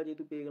ওমেগা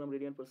যেহেতু পেয়ে গেলাম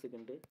রেডিয়ান পার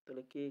সেকেন্ডে,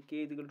 তাহলে কে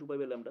ইজিক্যাল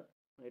 2π/λ,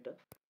 এটা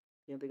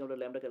এখান থেকে আমরা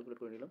ল্যাম্বডা ক্যালকুলেট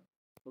করে নিলাম।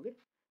 ওকে,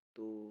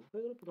 তো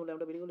হয়ে গেল, প্রথম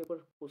ল্যাম্বডা বেরিয়ে গেল। এবার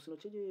কোশ্চেন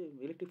হচ্ছে যে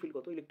ইলেকট্রিক ফিল্ড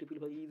কত? ইলেকট্রিক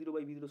ফিল্ড হয়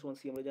E0/V0 সমান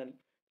C আমরা জানি।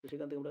 তো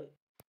সেখান থেকে আমরা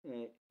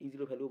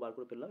E0 ভ্যালু বার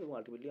করে ফেললাম এবং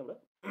আলটিমেটলি আমরা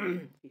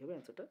এইভাবে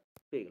অ্যান্সারটা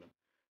পেয়ে গেলাম।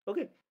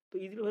 ওকে, তো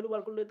E0 ভ্যালু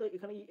বার করলে তো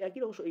এখানে একই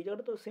রকম, এই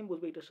জায়গাটা তো সেম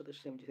বসবে, এটার সাথে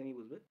সেমই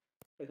বসবে।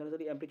 এখানে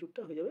যদি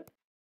অ্যাম্পলিটিউডটা হয়ে যাবে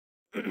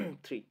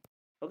 3।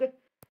 ওকে,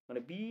 মানে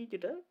বি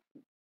যেটা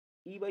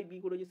E/B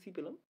করে যে সি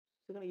পেলাম,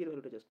 সেখানে এর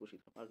ভ্যালুটা জাস্ট বসিয়ে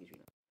দিলাম, আর কিছুই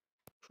না।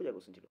 সোজা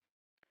কোশ্চেন ছিল।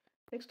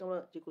 নেক্সট আমরা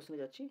যে কোশ্চেনে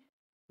যাচ্ছি,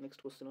 নেক্সট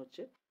কোশ্চেন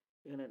হচ্ছে,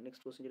 এখানে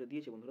নেক্সট কোশ্চেন যেটা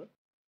দিয়েছে বন্ধুরা,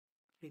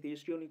 এই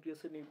তেজস্ক্রিয়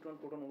নিউক্লিয়াসের নিউট্রন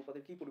প্রোটন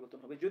অনুপাতের কী পরিবর্তন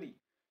হবে যদি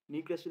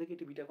নিউক্লিয়াস থেকে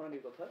একটি বিটা কণা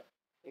নির্গত হয়,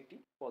 একটি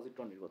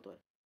পজিট্রন নির্গত হয়।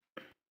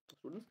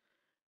 স্টুডেন্টস,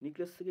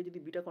 নিউক্লিয়াস থেকে যদি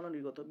বিটা কণা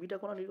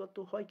নির্গত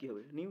হয় কী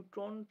হবে,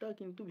 নিউট্রনটা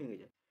কিন্তু ভেঙে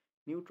যায়।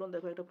 নিউট্রন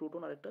দেখো একটা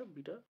প্রোটন আর একটা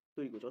বিটা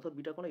তৈরি করছে, অর্থাৎ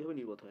বিটা কণা এইভাবে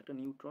নির্গত হয়, একটা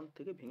নিউট্রন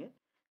থেকে ভেঙে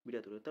বিটা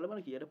তৈরি হয়। তাহলে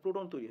মানে কি, একটা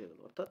প্রোটন তৈরি হয়ে গেল,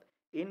 অর্থাৎ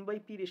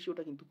N/P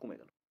রেশিওটা কিন্তু কমে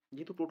গেল।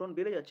 যেহেতু প্রোটন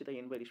বেড়ে যাচ্ছে তাই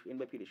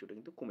N/P রেশিওটা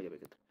কিন্তু কমে যাবে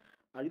ক্ষেত্রে।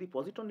 আর যদি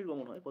পজিট্রন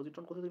নির্গমন হয়,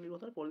 পজিট্রন কোথা থেকে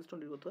নির্গত হয়, পজিট্রন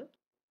নির্গত হয়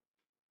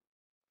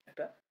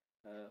একটা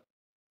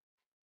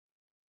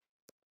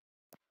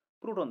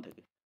প্রোটন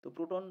থেকে। তো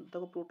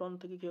প্রোটন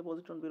থেকে কীভাবে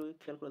পজিট্রন বেরোয়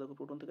খেয়াল করে দেখো,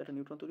 প্রোটন থেকে একটা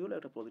নিউট্রন তৈরি হলো,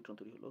 একটা পজিট্রন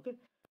তৈরি হলো। ওকে,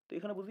 তো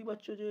এখানে বুঝতেই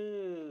পারছো যে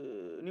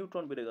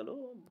নিউট্রন বেড়ে গেল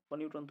বা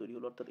নিউট্রন তৈরি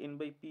হলো, অর্থাৎ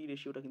N/P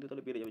রেশিওটা কিন্তু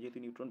তাহলে বেড়ে যাবে যেহেতু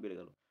নিউট্রন বেড়ে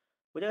গেল।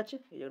 বোঝা যাচ্ছে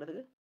এই জায়গাটা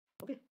থেকে?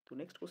 ওকে, তো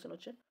নেক্সট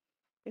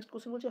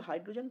কোশ্চেন বলছে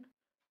হাইড্রোজেন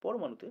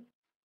পরমাণুতে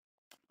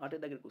 8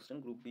 দাগের কোশ্চেন,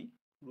 গ্রুপ বি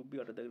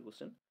 8 দাগের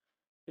কোশ্চেন।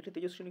 একটি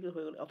তেজস্ক্রিয় নিউক্লিয়াস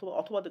হয়ে গেল,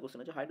 অথবাতে কোশ্চেন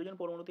আছে হাইড্রোজেন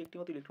পরমাণুতে একটি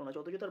মাত্র ইলেকট্রন আছে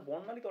অথচ তার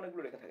বর্ণালীতে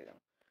অনেকগুলো লেখা থাকে কেন?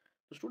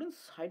 তো স্টুডেন্টস,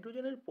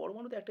 হাইড্রোজেনের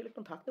পরমাণুতে একটা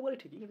ইলেকট্রন থাকতে পারে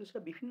ঠিকই, কিন্তু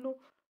সেটা বিভিন্ন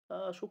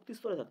শক্তি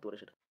স্তরে থাকতে পারে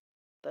সেটা।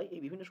 তাই এই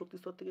বিভিন্ন শক্তি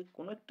স্তর থেকে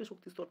কোনো একটা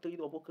শক্তি স্তর থেকে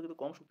যদি অপেক্ষাকৃত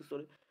কম শক্তি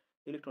স্তরে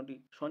ইলেকট্রনটি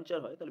সঞ্চার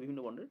হয় তাহলে বিভিন্ন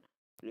বন্ডের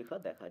রেখা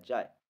দেখা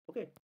যায়।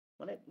 ওকে,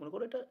 মানে মনে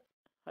করো এটা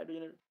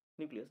হাইড্রোজেনের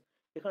নিউক্লিয়াস,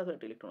 এখানে ধরো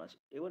একটা ইলেকট্রন আছে,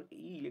 এবার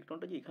এই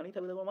ইলেকট্রনটা যে এখানেই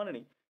থাকবে তার মানে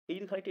নেই। এই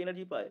যদি খানিকটা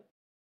এনার্জি পায়,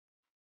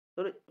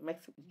 ধরো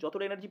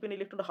যতটা এনার্জি পেয়ে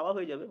ইলেকট্রনটা হাওয়া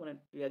হয়ে যাবে, মানে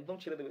একদম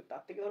ছেড়ে দেবে,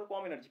 তার থেকে ধরো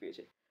কম এনার্জি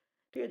পেয়েছে,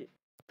 ঠিক আছে,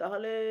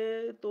 তাহলে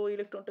তো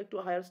ইলেকট্রনটা একটু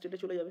হায়ার স্টেটে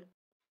চলে যাবে,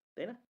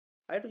 তাই না?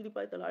 আরেকটু যদি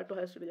পাই তাহলে আরেকটু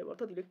হায়ার স্টেটে যাবে,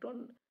 অর্থাৎ ইলেকট্রন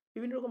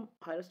বিভিন্ন রকম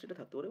হায়ার স্টেটে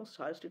থাকতে পারে এবং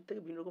হায়ার স্টেট থেকে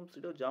বিভিন্ন রকম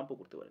স্টেটেও জাম্পও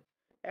করতে পারে।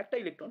 একটা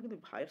ইলেকট্রন কিন্তু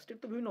হায়ার স্টেট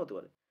তো বিভিন্ন হতে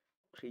পারে,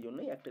 সেই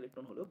জন্যই একটা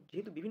ইলেকট্রন হলেও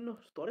যেহেতু বিভিন্ন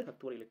স্তরে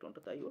থাকতে পারে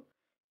ইলেকট্রনটা, তাই ও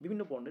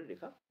বিভিন্ন বন্ডের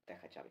রেখা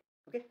দেখা যাবে।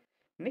 ওকে,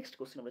 নেক্সট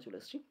কোশ্চেন আমরা চলে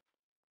আসছি।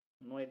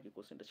 9 যে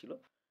কোশ্চেনটা ছিল,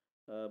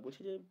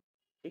 বলছি যে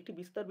একটি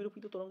বিস্তার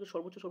বিরূপিত তরঙ্গের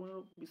সর্বনিম্ন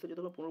বিস্তার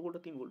যদি আমরা 15 ভোল্ট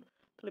আর 3 ভোল্ট,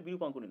 তাহলে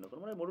বিরূপাঙ্ক নির্ণয়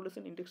করো, মানে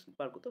মডুলেশন ইন্ডেক্স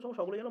বার করতে হবে।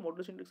 সকলে জানো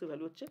মডুলেশন ইন্ডেক্সের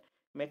ভ্যালু হচ্ছে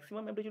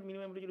ম্যাক্সিমাম অ্যাম্পলিটিউড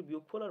মিনিমাম অ্যাম্পলিটিউড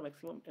বিয়োগফল আর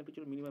ম্যাক্সিমাম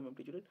অ্যাম্পলিটিউড মিনিমাম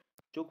অ্যাম্পলিটিউডের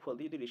যোগফল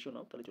দিয়ে যদি রেশিও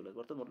নাও তাহলে চলে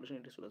আসবে, অর্থাৎ মডুলেশন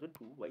ইন্ডেক্স চলে আসবে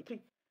 2/3।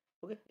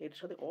 ওকে, এর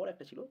সাথে অর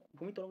একটা ছিল,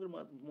 ভূমি তরঙ্গের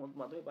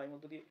মাধ্যমে বায়ুর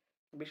মধ্য দিয়ে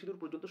বেশি দূর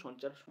পর্যন্ত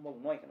সঞ্চার সম্ভব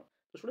নয় কেন?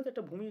 তো শুনে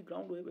একটা ভূমি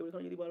গ্রাউন্ড ওয়েভ,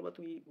 এখানে যদি বারবার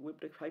তুমি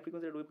ওয়েবটাকে হাই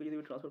ফ্রিকোয়েন্সি ওয়েবকে যদি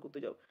ট্রান্সফার করতে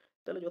যাও,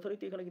 তাহলে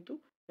যথারীতি এখানে কিন্তু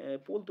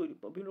পোল তৈরি,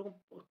 বিভিন্ন রকম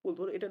পোল,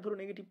 ধরো এটা ধরো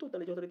নেগেটিভ, তো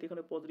তাহলে যথারীতি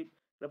এখানে পজিটিভ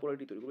একটা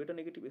পোলারিটি তৈরি করবে, এটা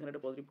নেগেটিভ এখানে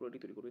একটা পজিটিভ পোলারিটি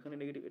তৈরি করবে, এখানে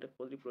নেগেটিভ এটা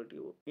পজিটিভ পোলারিটি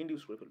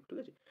ইন্ডিউস করে ফেলবে, ঠিক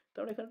আছে,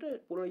 কারণ এখানে একটা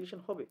পোলারাইজেশন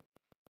হবে।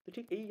 তো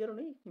ঠিক এই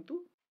কারণেই কিন্তু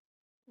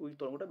ওই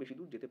তরঙ্গটা বেশি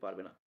দূর যেতে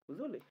পারবে না,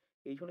 বুঝতে পারলে?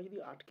 এইখানে যদি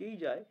আটকেই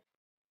যায়,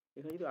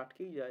 এখানে যদি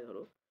আটকেই যায়,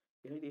 ধরো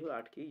এখানে যদি এইভাবে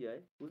আটকেই যায়,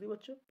 বুঝতেই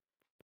পারছো?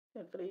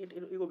 হ্যাঁ, তাহলে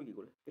এগোবে কী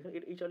করে? এখানে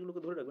এই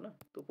চার্জগুলোকে ধরে রাখবে না,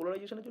 তো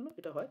পোলারাইজেশনের জন্য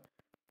এটা হয়।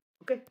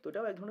 ওকে, তো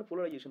এটাও এক ধরনের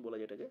পোলারাইজেশন বলা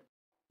যায় এটাকে।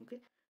 ওকে,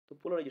 তো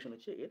পোলারাইজেশন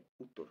হচ্ছে এর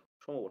উত্তর,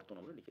 সমবর্তন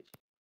আমরা লিখেছি।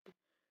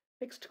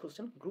 নেক্সট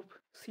কোশ্চেন, গ্রুপ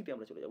সিতে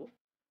আমরা চলে যাব।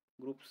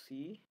 গ্রুপ সি,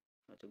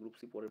 আচ্ছা গ্রুপ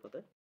সি পরের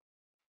পাতায়,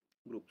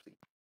 গ্রুপ সি।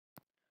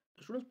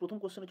 স্টুডেন্টস, প্রথম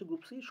কোশ্চেন হচ্ছে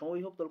গ্রুপ সি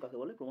সমবিভব তল কাকে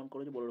বলে, প্রমাণ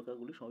করো যে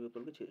বলরেখাগুলি সমবিভব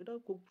তলকে ছেড়ে। এটা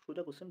খুব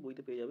সোজা কোশ্চেন,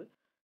 বইতে পেয়ে যাবে,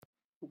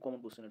 খুব কমন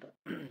কোশ্চেন এটা।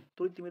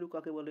 তড়িৎ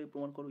কাকে বলে,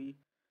 প্রমাণ করো।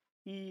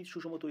 ই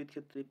সুষম তড়িৎ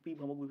ক্ষেত্রে পি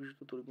ভ্রামক বিশিষ্ট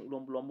তড়িৎ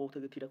লম্ব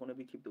থেকে থিটা কোণে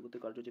বিক্ষিপ্ত করতে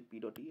কার্য হচ্ছে পি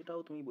ডট ই, এটাও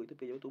তুমি বইতে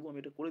পেয়ে যাবে, তবু আমি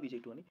এটা করে দিয়েছি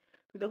একটুখানি।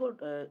 তুমি দেখো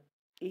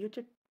এই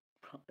হচ্ছে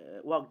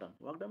ওয়ার্ক ডান,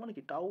 মানে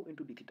কি টাউ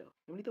ইন্টু ডি থিটা।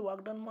 এমনিতে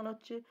ওয়ার্ক ডান মানে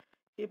হচ্ছে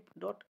এফ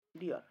ডট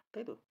ডিআর,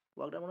 তাই তো?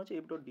 ওয়ার্ক ডান মানে হচ্ছে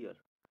এফ ডট ডিআর,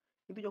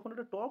 কিন্তু যখন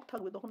এটা টর্ক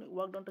থাকবে তখন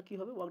ওয়ার্ক ডানটা কী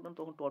হবে, ওয়ার্ক ডান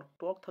তখন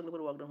টর্ক থাকলে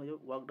পরে ওয়ার্ক ডান হয়ে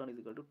যাবে work done is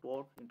equal to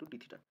torque into D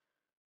theta.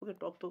 Okay,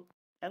 torque তো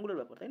অ্যাঙ্গুলার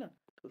ব্যাপার, তাই না?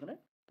 তো এখানে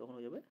তখন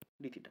হয়ে যাবে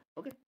ডি থিটা।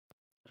 ওকে,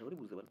 আশা করি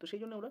বুঝতে পারো। তো সেই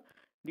জন্য আমরা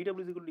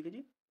ডিডাব্লিউ ইজ ইকুয়াল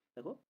লিখেছি,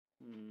 দেখো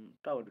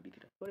টাউ ইন্টু ডি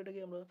থিটা। এবার এটাকে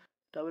আমরা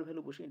টাউয়ের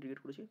ভ্যালু বসে ইন্টিগ্রেট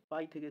করেছি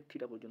পাই থেকে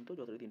থিটা পর্যন্ত,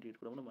 যথারীতি ইন্টিগ্রেট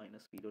করে আমরা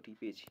মাইনাস পি ডট ই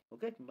পেয়েছি।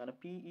 ওকে, মানে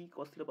পি ই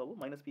কস থিটা পাবো,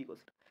 মাইনাস পি কস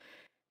থিটা,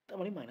 তার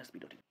মানে মাইনাস পি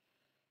ডট ই।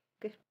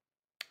 ওকে,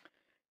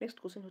 নেক্সট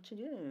কোশ্চেন হচ্ছে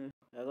যে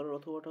 11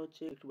 অথবাটা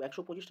হচ্ছে একটু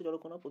 125টা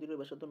জলকণা, প্রতিটার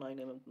ব্যাসার্ধ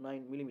 9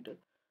 মিলিমিটার।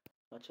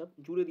 আচ্ছা,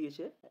 জুড়ে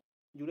দিয়েছে,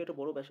 জুড়ে একটা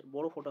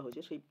বড় ফোঁটা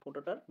হয়েছে, সেই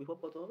ফোঁটাটার বিভব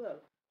কত হবে আর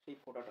সেই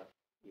ফোঁটাটার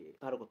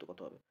ধারকত্ব কত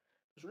হবে?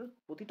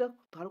 প্রতিটা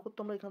ধারকত্ব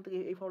আমরা এখান থেকে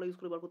এই ফর্মুলা ইউজ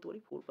করে বার করতে পারি,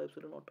 4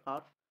 5 নট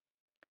আর।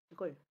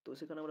 ওকে, তো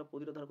সেখানে আমরা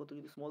প্রতিটা ধারকত্ব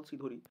যদি স্মল সি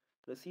ধরি,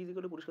 তাহলে সি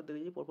ইজিক্যাল পরিষ্কার দেখে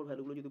যাই, পরপর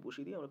ভ্যালুগুলো যদি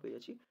বসিয়ে দিই আমরা পেয়ে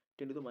যাচ্ছি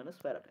 10⁻⁻⁴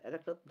 ফ্যারাড। এক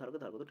একটা ধারকত্ব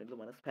 10⁻⁻⁴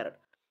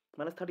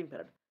 -13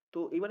 ফ্যারাড। তো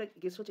এবারে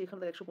কেস হচ্ছে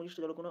এখানে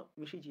 125টা জলকণা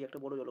মিশিয়েছি, একটা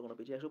বড় জলকণা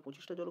পেয়েছি,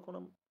 125টা জলকণা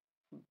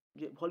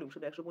যে ভলিউম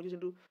সেটা 125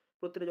 ইন্টু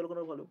প্রত্যেকটা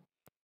জলকণার ভলিউম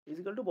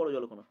ইজিক্যাল টু বড়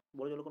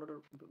জলকণাটার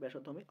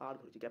ব্যাসার্ধ আমি আর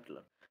ধরেছি, ক্যাপিটাল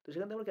আর। তো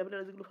সেখান থেকে আমরা ক্যাপিটাল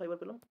আর ইজিক্যাল ফাইবার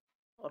পেলাম,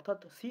 অর্থাৎ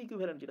সি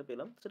ইকুইভ্যালেন্ট যেটা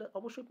পেলাম সেটা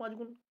অবশ্যই 5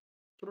 গুণ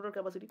ছোটোটার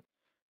ক্যাপাসিটি,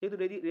 যেহেতু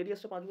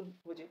রেডিয়াসটা 5 গুণ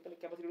হয়েছে তাহলে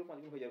ক্যাপাসিটিও 5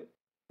 গুণ হয়ে যাবে।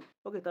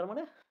 ওকে, তার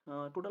মানে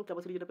টোটাল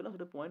ক্যাপাসিটি যেটা পেলাম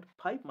সেটা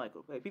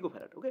 0.5 পিকো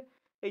ফ্যারাড। ওকে,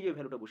 এই যে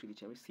ভ্যালুটা বসিয়ে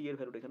দিচ্ছি আমি, সি এর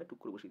ভ্যালুটা এখানে টুক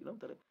করে বসিয়ে দিলাম,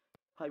 তাহলে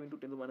 5 ইন্টু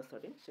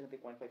 10⁻13, সেখান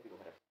থেকে 0.5 পিকো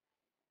ফ্যারাড।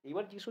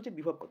 এইবার জিনিস হচ্ছে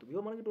বিভব কত,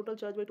 বিভব মানে কি total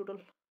charge by total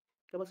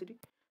capacity.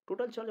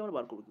 Total charge আমরা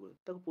বার করবো কী করে,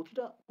 দেখো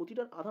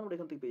প্রতিটার আধান আমরা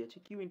এখান থেকে পেয়ে যাচ্ছি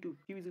Q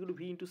is equal to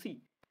V into C.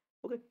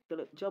 ওকে,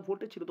 তাহলে যা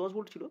ভোল্টেজ ছিল 10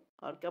 ভোল্ট ছিল,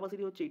 আর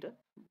ক্যাপাসিটি হচ্ছে এইটা,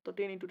 তো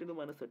 10 ইন্টু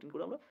 10⁻13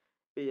 করে আমরা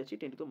পেয়ে যাচ্ছি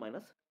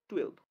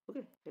 10⁻12।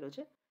 ওকে, এটা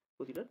হচ্ছে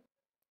প্রতিটার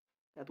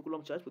এত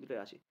কুলম্ব চার্জ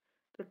প্রতিটায় আছে।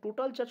 তাহলে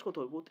টোটাল চার্জ কত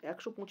হবে?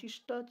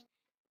 125টা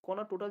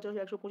কণার টোটাল চার্জ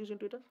 125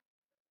 ইন্টু এটা,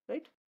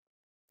 রাইট?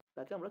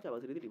 তাকে আমরা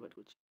ক্যাপাসিটি দিয়ে ডিভাইড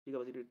করছি। যে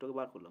ক্যাপাসিটিটাকে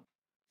বার করলাম,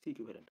 সি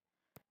ইকুইভ্যালেন্ট।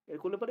 এর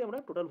করলে পরে আমরা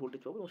টোটাল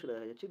ভোল্টেজ পাবো এবং সেটা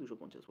দেখা যাচ্ছে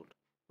 250 ভোল্ট।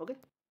 ওকে?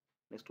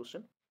 Next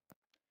question.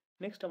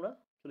 নেক্সট আমরা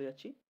চলে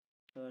যাচ্ছি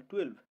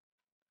 12।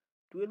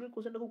 12 এর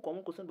কোশ্চেনটা খুব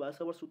কমন কোশ্চেন।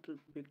 বায়োসাভার সূত্রের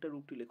ভেক্টর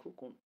রূপটি লেখো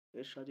কোন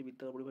এর সাহায্যে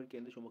বৃত্তাকার পরিবাহীর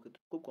কেন্দ্রের চৌম্বক ক্ষেত্র।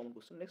 খুব কমন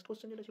কোশ্চেন। নেক্সট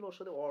কোশ্চেন যেটা ছিল ওর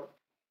সাথে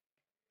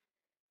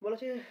বলা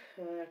আছে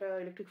একটা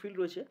ইলেকট্রিক ফিল্ড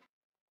রয়েছে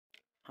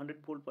 100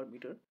 ভোল্ট পার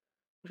মিটার,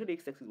 সেটা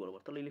এক্স অ্যাক্সিস বরাবর।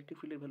 তাহলে ইলেকট্রিক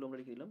ফিল্ডের ভ্যালু আমরা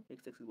লিখে দিলাম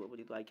এক্স অ্যাক্সিস বরাবর,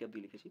 যেহেতু আই ক্যাপ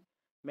দিয়ে লিখেছি।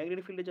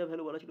 ম্যাগনেটিক ফিল্ডের যা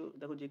ভ্যালু বলা ছিল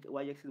দেখো, যে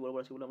ওয়াই অ্যাক্সিস বরাবর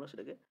আছে বলে আমরা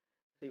সেটাকে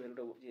সেই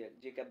ভ্যালুটা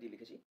যে ক্যাপ দিয়ে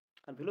লিখেছি।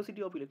 আর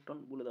ভেলোসিটি অফ ইলেকট্রন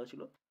বলে দেওয়া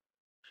ছিল,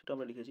 সেটা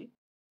আমরা লিখেছি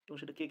এবং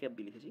সেটা কে ক্যাপ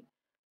দিয়ে লিখেছি।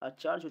 আর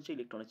চার্জ হচ্ছে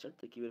ইলেকট্রনের চার্জ,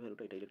 তাই কিউবের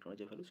ভ্যালুটা এটা ইলেকট্রনের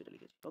যে ভ্যালু সেটা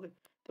লিখেছি। ওকে?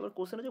 তো এবার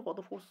কোশ্চেন আছে কত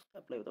ফোর্স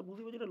অ্যাপ্লাই হতো,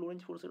 বুঝতে পারছি এটা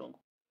লোরেন্জ ফোর্সের অঙ্ক।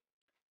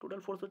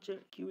 টোটাল ফোর্স হচ্ছে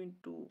কিউ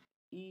ইন্টু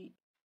ই,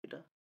 এটা,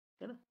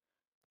 তাই না?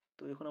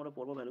 তো এখন আমরা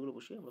পরপর ভ্যালুগুলো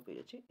বসিয়ে আমরা পেয়ে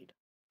যাচ্ছি এটা।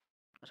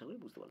 আশা করি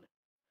বুঝতে পারলে।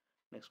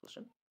 Next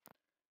question.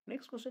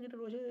 নেক্সট কোশ্চেন যেটা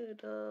রয়েছে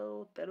এটাও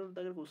 13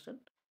 দাগের কোশ্চেন,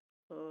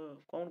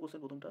 কমন কোশ্চেন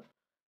প্রথমটা।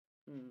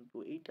 তো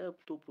এইটা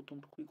তো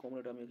প্রথমটা খুবই কমন,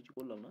 এটা আমি কিছু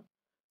করলাম না।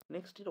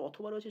 নেক্সট যেটা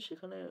অথবা রয়েছে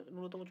সেখানে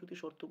ন্যূনতম চ্যুতি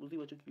শর্ত বুঝতেই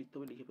পারছো কি লিখতে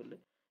হবে, লিখে ফেললে।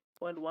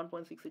 পয়েন্ট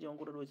 1.6 যে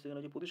অঙ্কটা রয়েছে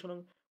সেখানে যে প্রতিসরণ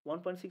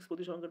 1.6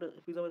 প্রতিসরণটা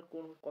প্রিজমের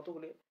কোণ কত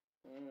হলে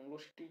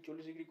রশ্মিটি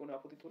 40 ডিগ্রি কোণে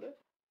আপতিত হলে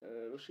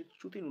রশ্মির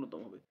চ্যুতি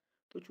ন্যূনতম হবে।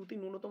 তো চ্যুতি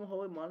ন্যূনতম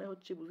হবে মানে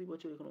হচ্ছে বুঝতেই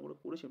পারছো, এখানে আমরা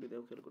করেছি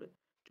দেখো খেয়াল করে,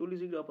 40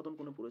 ডিগ্রি আপাতন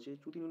কোণে পড়েছে,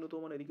 চ্যুতি ন্যূনতম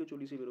মানে এদিকে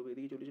 40 বেরোবে,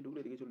 এদিকে 40 ঢুকলে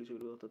এদিকে 40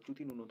 বেরোবে, অর্থাৎ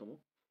চ্যুতি ন্যূনতম।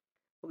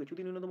 ওকে?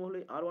 চ্যুতি ন্যূনতম হলে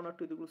R1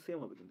 R2 এগুলো সেম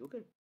হবে কিন্তু। ওকে?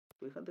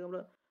 তো এখান থেকে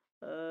আমরা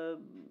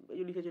এই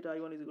যে লিখেছি এটা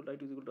I1 is equal to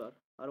I2 is equal to R,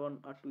 R1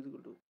 R2 is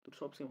equal to, তো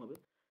সব সেম হবে।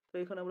 তো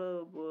এখানে আমরা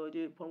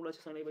যে ফর্মুলা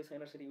আছে sign A by sine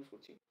R সেটা ইউজ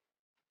করছি।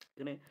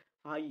 এখানে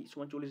I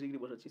সমান 40 ডিগ্রি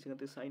বসাচ্ছি, সেখান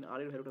থেকে সাইন R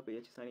এর ভ্যালুটা পেয়ে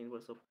যাচ্ছি সাইন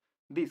ইনভার্স অফ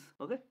দিস।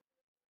 ওকে?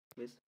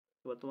 বেশ।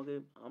 এবার তোমাকে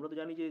আমরা তো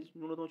জানি যে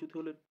ন্যূনতম চ্যুতি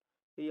হলে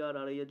এই আর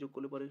এই আর যোগ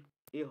করলে পরে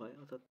এ হয়,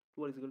 অর্থাৎ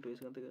 2R ইজ ইকুয়াল টু এ,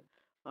 সেখান থেকে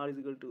R ইজ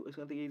ইকুয়াল টু,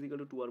 সেখান থেকে A is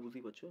equal to 2R,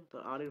 বুঝতেই পারছো। তো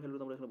R এর ভ্যালু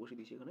আমরা এখানে বসিয়ে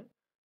দিয়েছি, এখানে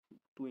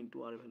 2 ইন্টু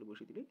আর এর ভ্যালু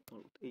বসিয়ে দিলেই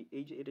তোমার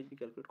এই যে এটা যদি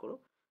ক্যালকুলেট করো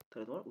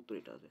তাহলে তোমার উত্তর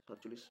এটা আসবে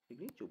 47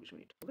 ডিগ্রি 24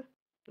 মিনিট। ওকে?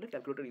 এটা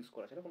ক্যালকুলেটার ইউজ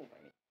করা ছাড়া কোনো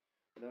উপায় নেই,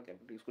 এটা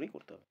ক্যালকুলেটার ইউজ করেই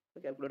করতে হবে।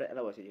 ক্যালকুলেটার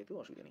অ্যালাউ আছে যেহেতু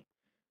অসুবিধা নেই।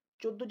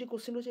 14 যে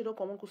কোশ্চেন রয়েছে এটাও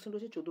কমন কোশ্চেন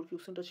রয়েছে। 14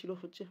 কোশ্চেনটা ছিল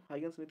হচ্ছে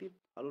হাইগেন্স নীতির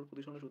আলোর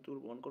প্রতিসরণের সূত্র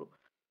প্রমাণ করো।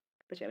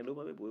 এটা চ্যানেলেও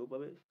পাবে, বইও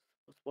পাবে।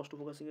 স্পষ্ট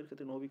ফোকাসিং এর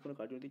ক্ষেত্রে নহবীক্ষণের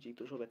কার্যনীতি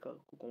চিত্র সহ ব্যাখ্যা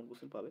খুব কমন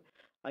কোশ্চেন পাবে।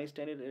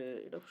 আইনস্টাইনের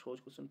এটা সহজ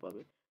কোশ্চেন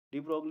পাবে। ডি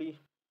ব্রগলি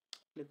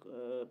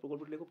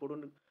প্রকল্পটি লেখো।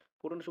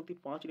 ফোটনের শক্তি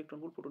 5 ইলেকট্রন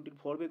ভোল্ট, ফোটনটির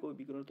ভরবেগ ও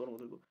বিকিরণের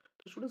তরঙ্গদৈর্ঘ্য।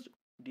 তো স্টুডেন্টস,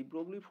 ডি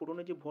ব্রগলি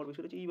ফোটনের যে ভরবেগ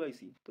সেটা হচ্ছে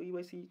E/c। তো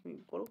E/c তুমি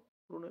করো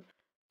ফোটনের,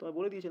 তোমায়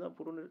বলে দিয়েছে না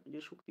ফোটনের যে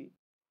শক্তি।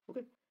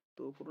 ওকে?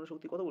 তো ফোটনের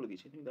শক্তি কত বলে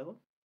দিয়েছে তুমি দেখো,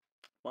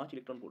 5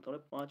 ইলেকট্রন ভোল্ট।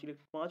 তাহলে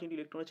 5 ইন্টু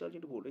ইলেকট্রনের চার্জ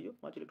ইন্টু ভোল্ট, এই যে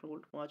 5 ইলেকট্রন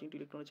ভোল্ট, 5 ইন্টু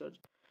ইলেকট্রনের চার্জ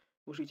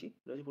বসিয়েছি,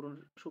 এটা হচ্ছে ফোটনের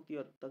শক্তি,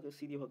 আর তাকে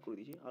সি দিয়ে ভাগ করে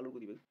দিয়েছি আলোর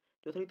গতিবেগ।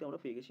 যথারীতি আমরা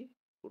পেয়ে গেছি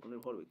ফোটনের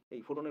ভরবেগ,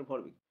 এই ফোটনের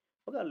ভরবেগ।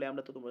 ওকে? আর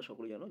ল্যামডা তো তোমরা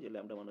সকলেই জানো যে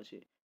ল্যামডা মান আছে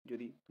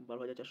যদি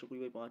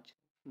 12,420/5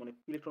 মানে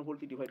ইলেকট্রন ভোল্ট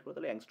দিয়ে ডিভাইড করো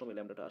তাহলে অ্যাংস্ট্রমে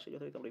ল্যামডাটা আসে।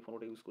 যথারীতি আমরা এই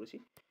ফর্মুলাটা ইউজ করেছি,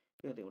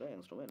 এখান থেকে আমরা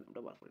অ্যাংস্ট্রমে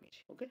ল্যামডা বার করে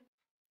নিয়েছি। ওকে?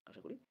 আশা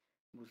করি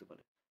বুঝতে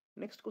পারলে।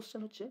 নেক্সট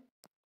কোশ্চেন হচ্ছে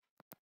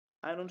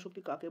আয়নন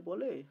শক্তি কাকে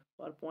বলে?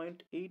 আর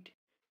 0.8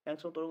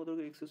 অ্যাংস্ট্রম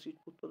তরঙ্গদৈর্ঘ্যের এক্সেসিভ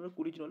উৎপাদনের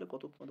 20 জন হলে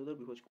কত মাত্রার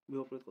বিভব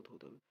প্রয়োগ কত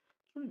হতে হবে?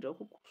 শুনুন, এটাও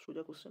খুব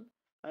সোজা কোশ্চেন।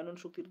 আয়নন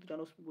শক্তি তো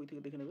জানো, বই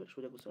থেকে দেখে নেবে,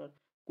 সোজা কোশ্চেন। আর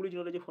 20 জন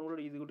হলে যে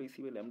ফর্মুলাটা is equal to AC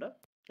by lambda,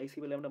 AC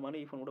by lambda মানে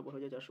এই ফর্মুলাটা বলা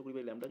যায় 420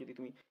 বাই ল্যামডা। যদি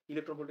তুমি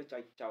ইলেকট্রন ভোল্টেজ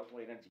চাও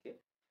তোমার এনার্জিকে,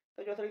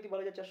 তাই যথারীতি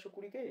বলা যায়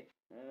 420-কে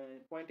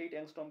 0.8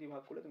 অ্যাংস্ট্রম দিয়ে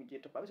ভাগ করলে তুমি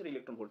যেটা পাবে সেটা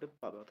ইলেকট্রন ভোল্টে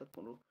পাবে, অর্থাৎ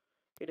 15।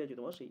 এটা হচ্ছে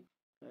তোমার সেই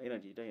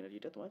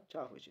এনার্জিটা তোমার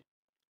চা হয়েছে,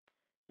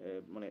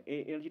 মানে এই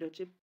এনার্জিটা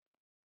হচ্ছে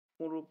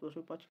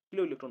 15.5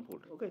 কিলো ইলেকট্রন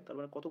ভোল্ট। ওকে? তার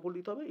মানে কত ভোল্ট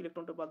দিতে হবে,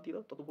 ইলেকট্রনটা বাদ দিয়ে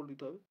দাও, তত ভোল্ট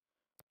দিতে হবে,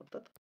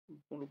 অর্থাৎ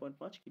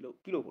 15.5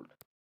 কিলো ভোল্ট।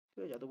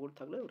 ঠিক আছে? এত ভোল্ট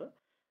থাকলে ওটা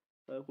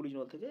 20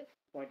 জুল থেকে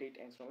 0.8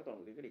 অ্যাংস্ট্রমের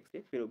তরঙ্গদৈর্ঘ্যের এক্স রে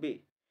বেরোবে।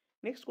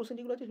 নেক্সট কোশ্চেন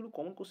যেগুলো আছে সেগুলো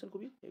কমন কোশ্চেন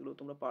খুবই, এগুলো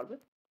তোমরা পারবে।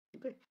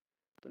 ওকে?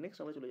 তো নেক্সট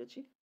আমরা চলে যাচ্ছি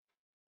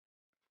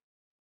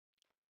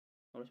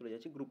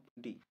গ্রুপ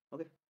ডি।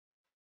 ওকে?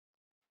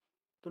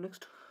 তো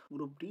নেক্সট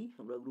গ্রুপ ডি,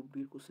 আমরা গ্রুপ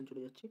ডির কোশ্চেন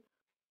চলে যাচ্ছি।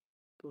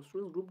 তো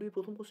স্টুডেন্টস, গ্রুপ ডির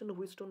প্রথম কোশ্চেন,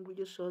 হুইটস্টোন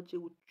ব্রিজের সাহায্যে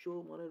উচ্চ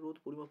মানের রোধ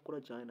পরিমাপ করা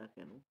যায় না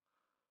কেন?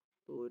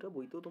 তো এটা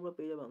বইতেও তোমরা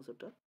পেয়ে যাবে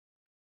আনসারটা।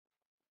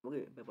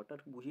 ওকে? ব্যাপারটা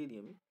একটু বুঝিয়ে দিই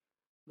আমি।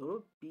 ধরো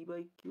P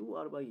by Q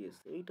R by S,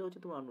 এইটা হচ্ছে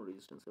তোমার আননোন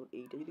রেজিস্ট্যান্স, এবং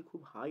এইটা যদি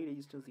খুব হাই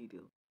রেজিস্ট্যান্স দিয়ে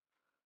দিও,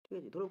 ঠিক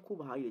আছে, ধরো খুব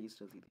হাই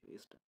রেজিস্ট্যান্স দিয়ে দিও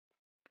এসটা,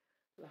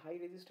 তাহলে হাই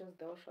রেজিস্ট্যান্স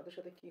দেওয়ার সাথে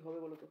সাথে কি হবে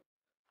বলো তো?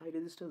 হাই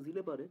রেজিস্ট্যান্স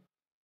দিলে পারে,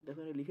 দেখো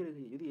এখানে লিখে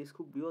রেখেছি, যদি এস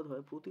খুব বৃহৎ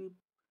হয়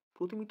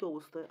প্রতিমিত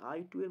অবস্থায়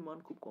I2 এর মান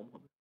খুব কম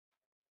হবে।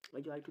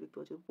 এই যে I2 দেখতে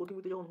পাচ্ছ,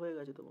 প্রতিমিত যখন হয়ে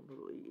গেছে তখন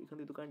ধরো এখান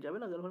থেকে তো কারেন্ট যাবে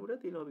না গ্যালভানোমিটারে,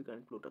 এইভাবে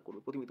কারেন্ট ফ্লোটা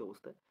করবে প্রতিমিত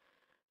অবস্থায়।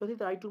 যদি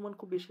I2 এর মান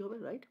খুব বেশি হবে,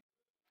 রাইট?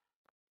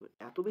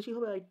 এত বেশি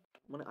হবে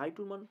মানে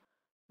I2 এর মান,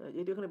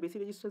 যেহেতু এখানে বেশি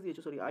রেজিস্ট্যান্স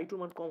দিয়েছো, সরি I2 এর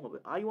মান কম হবে,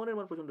 I1 এর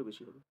মান প্রচণ্ড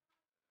বেশি হবে,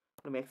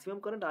 মানে ম্যাক্সিমাম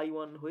কারেন্ট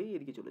I1 হয়েই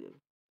এদিকে চলে যাবে।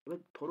 এবার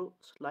ধরো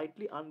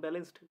স্লাইটলি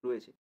আনব্যালেন্সড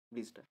রয়েছে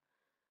ব্রিজটা,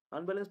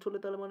 আনব্যালেন্সড হলে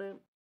তাহলে মানে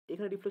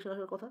এখানে ডিফ্লেকশন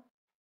আসার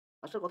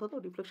কথা তো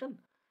ডিফ্লেকশন,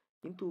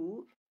 কিন্তু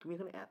তুমি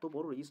এখানে এত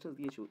বড় রেজিস্ট্যান্স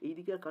দিয়েছো, এই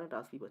দিকে আর কারেন্ট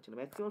আসতেই পারছে না।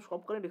 ম্যাক্সিমাম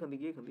সব কারেন্ট এখান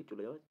থেকে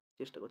চলে যাওয়ার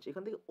চেষ্টা করছে।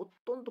 এখান থেকে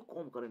অত্যন্ত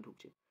কম কারেন্ট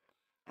ঢুকছে।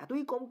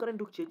 এতই কম কারেন্ট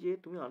ঢুকছে যে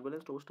তুমি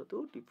আনব্যালেন্সড অবস্থাতেও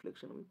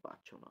ডিফ্লেকশন আমি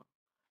পাচ্ছ না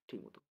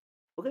ঠিকমতো।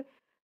 ওকে?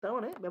 তার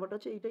মানে ব্যাপারটা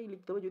হচ্ছে এইটাই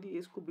লিখতে হবে, যদি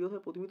এস খুব বৃহৎ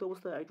হয়, প্রতিমিত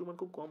অবস্থায় I2 মান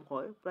খুব কম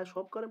হয়, প্রায়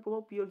সব কারেন্ট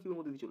প্রবাহ P আর Q এর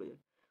মধ্যে দিয়ে চলে যায়।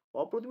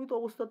 অপ্রতিমিত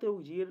অবস্থাতেও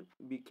G এর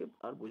বিক্ষেপ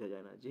আর বোঝা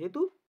যায় না।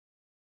 যেহেতু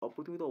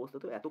অপ্রতিমিত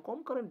অবস্থাতেও এত কম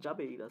কারেন্ট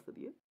যাবে এই রাস্তা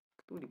দিয়ে,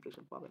 তুমি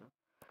ডিফ্লেকশন পাবে না।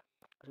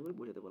 আশা করি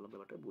বোঝাতে পারলাম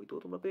ব্যাপারটা। বইতেও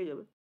তোমরা পেয়ে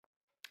যাবে।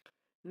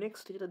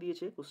 নেক্সট যেটা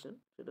দিয়েছে কোশ্চেন,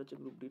 সেটা হচ্ছে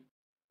গ্রুপ ডির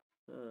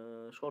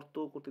শর্ত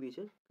করতে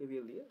দিয়েছে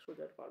KVL দিয়ে। সো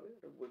দ্যাট পারবে,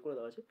 এটা বই করে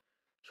দেওয়া আছে,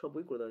 সব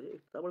বই করে দেওয়া আছে।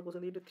 তারপর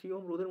কোশ্চেন দিয়ে 3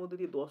 ওহম রোধের মধ্যে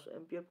দিয়ে 10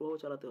 অ্যাম্পিয়ার প্রবাহ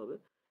চালাতে হবে।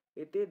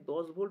 এতে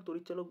 10 ভোল্ট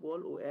তড়িৎচালক বল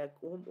ও 1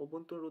 ওহম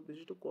অভ্যন্তরীণ রোধ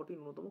বিশিষ্ট কটি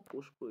ন্যূনতম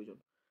কোষ প্রয়োজন।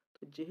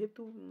 তো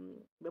যেহেতু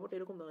ব্যাপারটা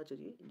এরকম দাঁড়াচ্ছে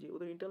যে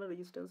ওদের ইন্টারনাল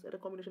রেজিস্ট্যান্স একটা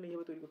কম্বিনেশন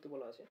এইভাবে তৈরি করতে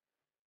বলা আছে,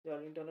 যার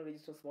ইন্টারনাল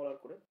রেজিস্ট্যান্স স্মল আর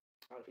করে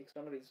আর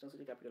এক্সটার্নাল রেজিস্ট্যান্স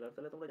হচ্ছে ক্যাপিটাল আর।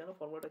 তাহলে তোমরা জানো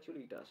ফর্মুলাটা ছিল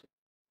এইটা আসে,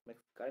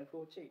 কারেন্ট ফ্লো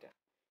হচ্ছে এইটা।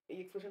 এই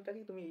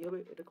এক্সপ্রেশনটাকেই তুমি এইভাবে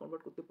এটা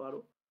কনভার্ট করতে পারো।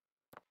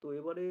 তো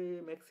এবারে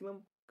ম্যাক্সিমাম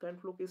কারেন্ট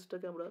ফ্লো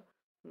কেসটাকে আমরা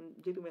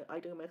যেহেতু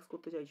আইটাকে ম্যাক্স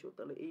করতে চাইছো,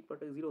 তাহলে এই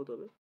পার্টটাকে জিরো হতে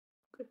হবে।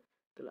 ওকে?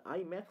 তাহলে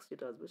আই ম্যাক্স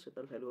যেটা আসবে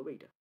সেটার ভ্যালু হবে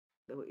এইটা।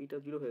 দেখো এইটা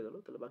জিরো হয়ে গেল,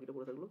 তাহলে বাকিটা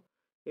পড়ে থাকলো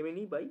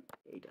এমএনই বাই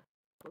এইটা।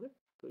 ওকে?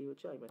 তো এই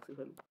হচ্ছে আই ম্যাক্সের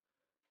ভ্যালু।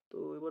 তো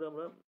এবার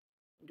আমরা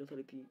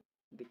যথারীতি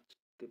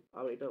দেখতে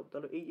আর এটা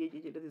তাহলে এই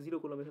এই যেটাতে জিরো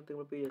করলাম, এখান থেকে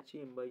আমরা পেয়ে যাচ্ছি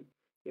M by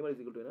M R is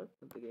equal to N আর,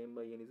 এখান থেকে M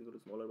by N is equal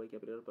to small R by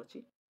capital আর পাচ্ছি।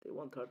 তাই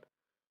 1/3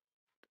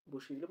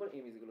 বসিয়ে দিলে পর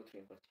এম ইজ ইকুয়াল টু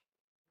 3 পাচ্ছি।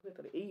 ওকে?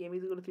 তাহলে এই এম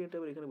ইজ ইকুয়াল টু 3 টা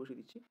এবার এখানে বসিয়ে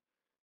দিচ্ছি।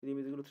 যদি এম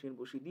ইজ ইকুয়াল টু 3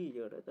 বসিয়ে দিই এই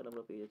জায়গাটায়, তাহলে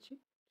আমরা পেয়ে যাচ্ছি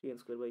 3n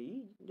স্কোয়ার বাই ই,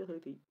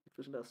 যথারীতি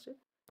এক্সপ্রেশনটা আসছে।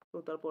 তো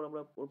তারপর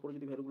আমরা ওপরে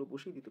যদি ভ্যালুগুলো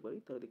বসিয়ে দিতে পারি,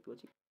 তাহলে দেখতে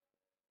পাচ্ছি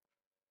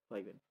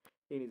 5n,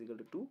 n is equal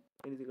to 2,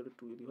 n is equal to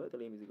 2 যদি হয়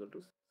তাহলে m ইজ ইকুয়াল টু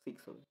 6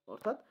 হবে।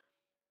 অর্থাৎ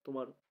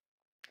তোমার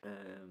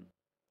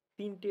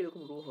তিনটে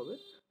এরকম রো হবে,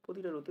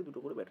 প্রতিটা রোতে দুটো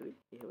করে ব্যাটারি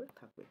এইভাবে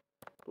থাকবে।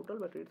 টোটাল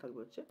ব্যাটারি থাকবে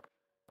হচ্ছে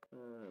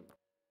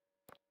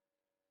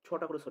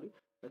 6টা করে, সরি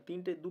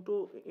তিনটে দুটো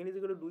n ইজ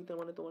ইকুয়াল টু 2, তার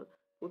মানে তোমার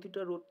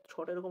প্রতিটা রো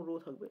 6টা এরকম রো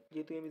থাকবে।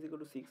 যেহেতু m ইজ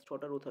ইকুয়াল টু 6,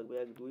 6টা রো থাকবে,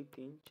 1 2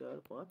 3 4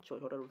 5 6,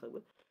 6টা রো থাকবে।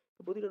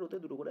 প্রতিটা রোতে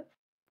দুটো করে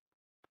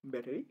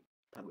ব্যাটারি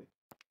থাকবে।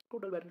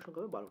 টোটাল ব্যাটারির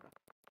সংখ্যা হবে 12টা।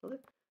 ওকে?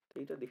 তো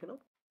এইটা দেখে নাও।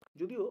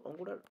 যদিও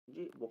অঙ্কটার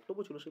যে বক্তব্য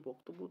ছিল সেই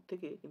বক্তব্য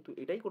থেকে কিন্তু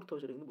এটাই করতে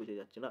হবে সেটা কিন্তু বোঝা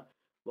যাচ্ছে না।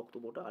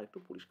 বক্তব্যটা আরেকটু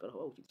পরিষ্কার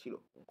হওয়া উচিত ছিল।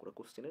 অঙ্কটা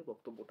কোশ্চেনের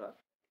বক্তব্যটা,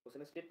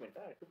 কোশ্চেনের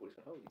স্টেটমেন্টটা আরেকটু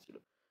পরিষ্কার হওয়া উচিত ছিল।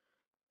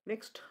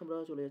 নেক্সট আমরা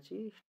চলে যাচ্ছি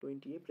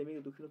 20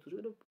 প্রেমিকের দক্ষিণাত্য যুগ।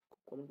 এটা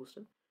খুব কমন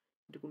কোশ্চেন।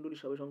 এটা কুণ্ডলী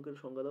সাবেশঙ্কের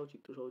সংজ্ঞা দাও,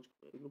 চিত্র সহজ।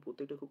 এগুলো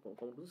প্রত্যেকটা খুব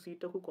কমন কোশ্চেন।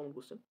 সিটটা খুব কমন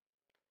কোশ্চেন।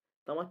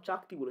 তামার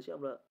চাকতি বলেছে,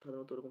 আমরা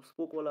সাধারণত এরকম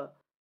স্পোকওয়ালা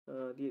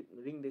দিয়ে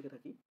রিং দেখে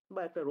থাকি,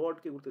 বা একটা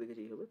রডকে ঘুরতে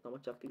দেখেছি এইভাবে।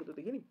 তামার চাকতিকে তো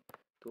দেখিনি।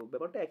 তো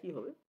ব্যাপারটা একই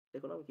হবে।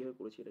 দেখো না আমি কীভাবে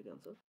করেছি এটাকে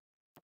আনসার।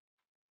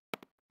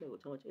 দেখো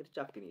এটা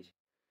চাকতি নিয়েছি।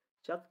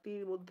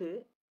 চাকতির মধ্যে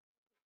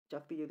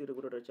চাকতি যেহেতু এটা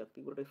গোটাটার চাকতি,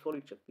 গোটাটাই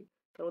সলিড চাকতি,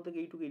 তার মধ্যে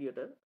এইটুকু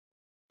এরিয়াটার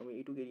আমি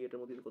এইটুকু এরিয়াটার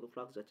মধ্যে কত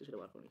ফ্লাক্স যাচ্ছে সেটা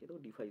বার করে নিয়েছি।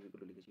 দেখো ডি5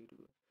 এগুলো লিখেছি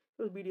এইটুকু।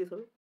 এবার বিডিএস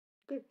হবে।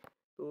 ওকে?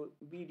 তো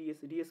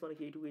ডিএস মানে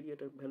কি, এইটুকু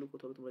এরিয়াটার ভ্যালু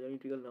কত হবে তোমরা জানো,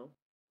 ইন্টিগ্রাল নাও,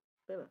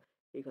 তাই না?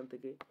 এখান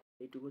থেকে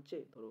এইটুকু হচ্ছে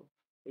ধরো,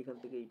 এখান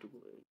থেকে এইটুকু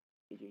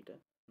এই যে এইটা,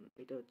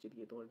 এটা হচ্ছে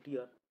গিয়ে তোমার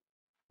ডিআর।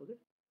 ওকে?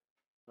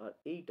 আর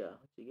এইটা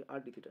হচ্ছে গিয়ে আর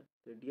ডি থিটা।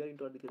 তাহলে ডিআর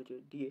ইন্টু আর ডি থিটা হচ্ছে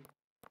ডিএ।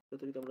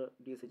 যথারীতি আমরা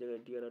ডিএস এর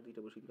জায়গায় ডিআর আর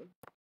দিটা বসিয়ে দিলাম।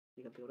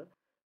 এখান থেকে আমরা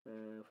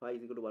ফাই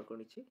ইজ ইকুয়াল টু বার করে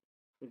নিচ্ছি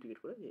ইন্টিগ্রেট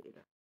করে, যে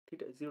এটা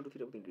থিটা 0 টু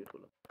থিটা মধ্যে ইন্টিগ্রেট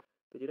করলাম।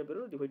 তো যেটা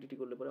বেরোলো ডিভাইড ডিটি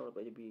করলে পরে আমরা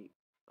পাই যে B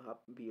half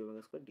B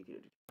omega square D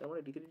theta DT. তার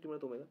মানে ডি থিটা ডিটি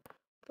মানে তো ওমেগা।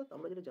 অর্থাৎ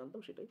আমরা যেটা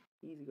জানতাম সেটাই,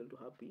 ই is equal to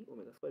half B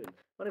omega square এল।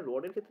 মানে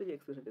রডের ক্ষেত্রে যে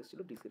এক্সপ্রেশনটা এসেছিল,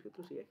 ডিস্কের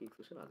ক্ষেত্রে সেই একই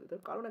এক্সপ্রেশন আসবে।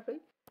 তার কারণ একটাই,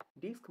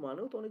 ডিস্ক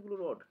মানেও তো অনেকগুলো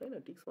রড, তাই না?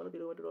 ডিস্ক মানে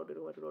এরকম একটা রড,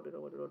 এরকম একটা রড,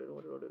 এরকম একটা রড, এরকম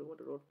একটা রড, এরকম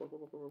একটা রড, পর পর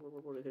পর পর পর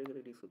পর পর রেখে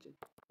রেখে ডিস্ক হচ্ছে।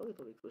 ওকে?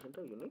 তো এক্সপ্রেশনটা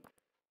ওই জন্যই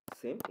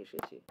সেম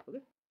এসেছে। ওকে?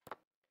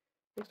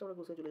 নেক্সট আমরা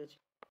কোশ্চেন চলে যাচ্ছি।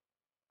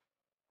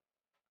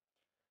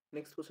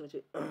 নেক্সট কোশ্চেন হচ্ছে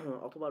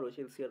অথবা রয়েছে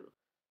এলসিআর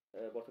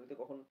বর্তনীতে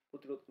কখন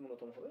প্রতিরোধ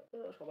ন্যূনতম হবে।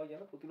 সবাই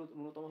জানো প্রতিরোধ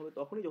ন্যূনতম হবে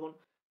তখনই যখন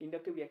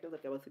inductive reactance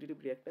R capacitive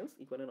reactance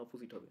equal and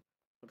opposite হবে।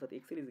 অর্থাৎ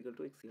এক্সএল ইজ ইকুয়াল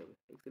টু এক্সি হবে।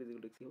 এক্সএল ইজ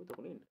ইকুয়াল টু এক্সি হবে,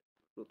 তখনই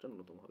রোধটা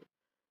ন্যূনতম হবে।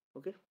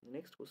 ওকে?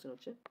 নেক্সট কোশ্চেন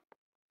হচ্ছে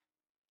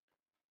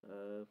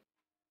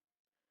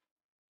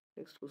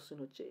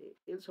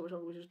এল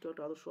সাবেশাঙ্ক বিশিষ্ট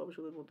একটা আদর্শ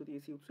আবেশকের মধ্যে দিয়ে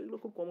এসি উৎস। এগুলো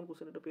খুব কমন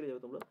কোশ্চেন, এটা পেরে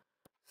যাবে তোমরা।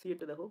 সি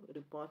এটা দেখো,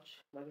 এটা 5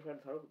 মাইক্রোফ্যারাড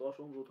ধারক, 10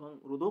 ওহম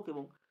রোধক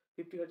এবং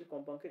 50 হার্জ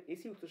কম্পাঙ্কের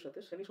এসি উৎসের সাথে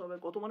শ্রেণী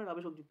সমবায়ে কত মানের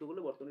আবেশক যুক্ত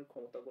করলে বর্তনীর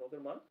ক্ষমতা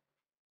গুণকের মান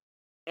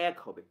 1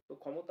 হবে। তো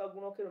ক্ষমতা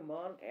গুণকের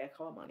মান 1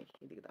 হওয়া মানে কি?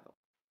 এদিকে তাকাও।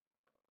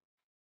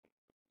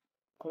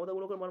 ক্ষমতা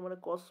গুণকের মান মানে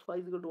cos phi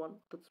is equal to 1,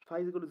 তো phi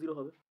is equal to 0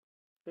 হবে।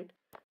 Right?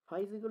 phi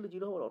is equal to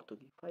 0 হওয়ার অর্থ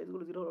কি? phi is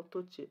equal to 0 হওয়ার অর্থ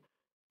হচ্ছে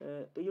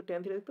তো এই যে tan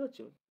থিটা দেখতে পাচ্ছ,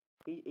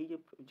 এই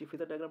যে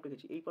ফেজার ডায়াগ্রামটা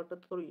লিখেছি, এই পার্টটা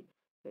তো ধরো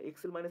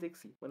এক্সএল মাইনাস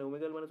এক্সি মানে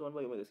omega L minus 1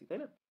 by omega C, তাই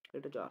না?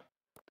 এটা হচ্ছে আর।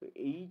 তো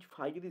এই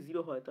phi যদি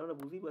 0 হয়, তার মানে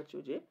বুঝতেই পারছো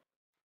যে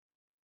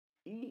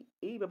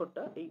এই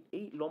ব্যাপারটা,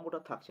 এই লম্বটা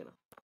থাকছে না।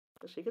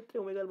 তো সেক্ষেত্রে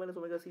omega L minus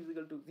omega C is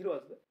equal to 0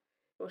 আসবে।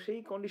 এবং সেই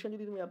কন্ডিশন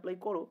যদি তুমি অ্যাপ্লাই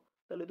করো,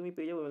 তাহলে তুমি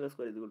পেয়ে যাবে omega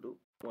square is equal to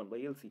 1 by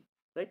L C.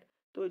 Right?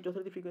 তো এই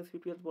যথারীতি ফ্রিকোয়েন্সি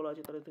পিপিএস বলা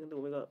আছে, তাহলে কিন্তু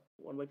ওমেগা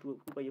 1/2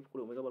 2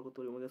 করে ওমেগা বার করতে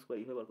পারি, ওমেগা স্কোয়ার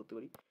এইভাবে বার করতে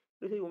পারি।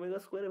 তো সেই ওমেগা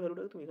স্কোয়ারের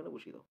ভ্যালুটাকে তুমি এখানে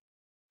বসিয়ে দাও।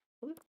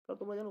 ওকে, কারণ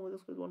তোমরা জানো ওমেগা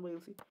স্কোয়ার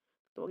 1/LC,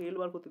 তোমাকে এল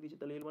বার করতে দিয়েছে,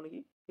 তাহলে এল মানে কি,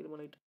 এল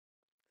মানে এটা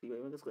C by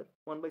omega square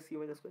 1/c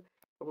omega square.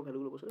 তখন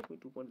ভ্যালুগুলো বসালে তুমি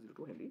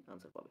 2.02 হেনরি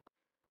আনসার পাবে।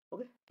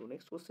 ওকে, তো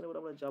নেক্সট কোশ্চেন এবার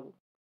আমরা যাবো।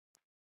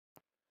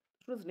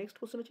 স্টুডেন্টস নেক্সট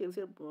কোশ্চেন হচ্ছে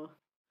এলসিআর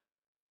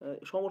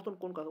সমর্থন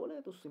কোণ কাকে বলে?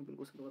 এত সিম্পল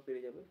কোশ্চেন, তোমরা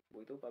পেরে যাবে,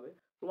 বইতেও পাবে।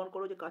 প্রমাণ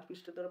করো যে কাচ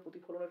পৃষ্ঠের দ্বারা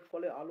প্রতিফলনের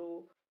ফলে আলো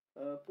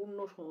পূর্ণ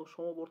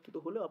সমবর্তিত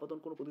হলে আপাতন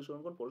কোণ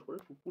প্রতিসরণ কোণ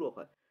পরস্পরের পূরক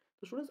হয়।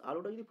 তো স্টুডেন্টস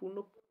আলোটা যদি পূর্ণ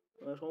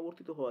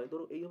সমবর্তিত হয়,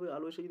 ধরো এইভাবে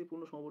আলো এসে যদি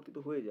পূর্ণ সমবর্তিত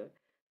হয়ে যায়,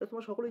 তাহলে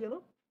তোমরা সকলেই জানো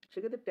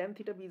সেক্ষেত্রে tan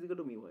theta B is equal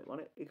two mu হয়।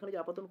 মানে এখানে যে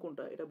আপাতন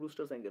কোণটা এটা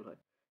ব্রুস্টার্স অ্যাঙ্গেল হয়,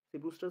 সেই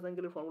ব্রুস্টার্স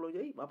অ্যাঙ্গেলের ফর্মুলা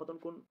অনুযায়ী আপাতন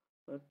কোণ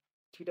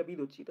থিটা বি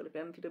ধরছি, তাহলে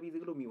tan theta B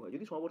is equal two mu হয়।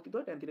 যদি সমবর্তিত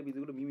হয় tan theta B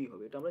is equal two মিউই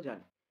হবে, এটা আমরা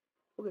জানি।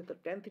 ওকে,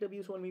 তাহলে ট্যান থিটা বি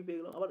সমান মিউ পেয়ে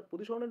গেলাম। আবার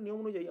প্রতিসরণের নিয়ম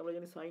অনুযায়ী আমরা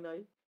জানি sign I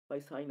by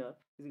sine R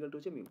is equal two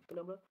হচ্ছে মিউ,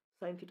 তাহলে আমরা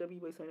sine theta B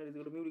by sine R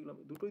is equal two mu লিখলাম,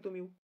 দুটোই তো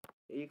মিউ।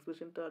 এই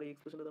এক্সপ্রেশনটা আর এই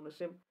এক্সপ্রেশনটা তো আমরা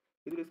সেম,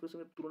 এই দুটো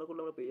এক্সপ্রেশনের তুলনা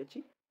করলে আমরা পেয়ে যাচ্ছি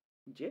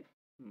যে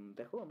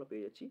দেখো আমরা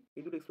পেয়ে যাচ্ছি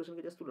এই দুটো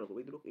এক্সপ্রেশনকে জাস্ট তুলনা করবো,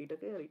 এই দুটো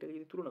এইটাকে আর এইটাকে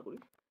যদি তুলনা করি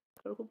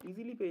তাহলে খুব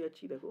ইজিলি পেয়ে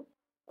যাচ্ছি, দেখো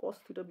cos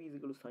theta B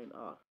is equal two sign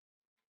আর,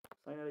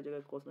 সাইন আর এর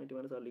জায়গায় cos 90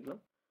 মাইনাস আর লিখলাম,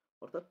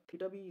 অর্থাৎ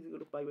theta B is equal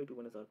two pi by 2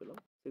 minus আর পেলাম,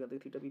 সেখান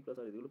থেকে theta B plus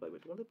R is equal two pi by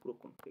 2 মানে পুরো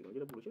কোণ পেয়ে গেলাম,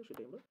 যেটা বলেছে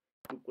সেটাই আমরা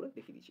প্রুভ করে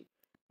দেখিয়ে দিচ্ছি।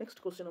 নেক্সট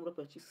কোশ্চেন আমরা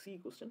পাচ্ছি সি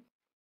কোশ্চেন,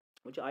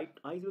 হচ্ছে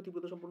আই জিরো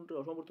তীব্রতা সম্পন্ন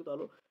অসমবর্তিত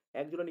আলো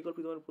এক জোড়া নিকল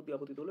প্রিজমের প্রতি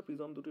আপতিত হলে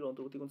প্রিজম দুটির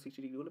অন্তর্বর্তী কোণ 60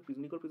 ডিগ্রি হলে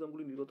নিকল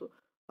প্রিজমগুলি নির্গত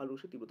আলো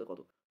রশ্মির তীব্রতা কত?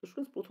 তো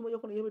স্টুডেন্টস প্রথমে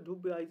যখন এইভাবে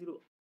ঢুকবে আই জিরো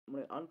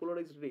মানে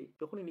আনপোলারাইজড রে,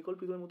 যখনই নিকল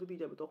প্রিজমের মধ্যে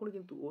দিয়ে যাবে তখনই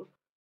কিন্তু ওর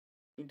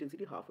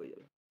ইন্টেন্সিটি হাফ হয়ে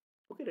যাবে।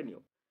 ওকে, এটা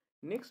নিয়ম।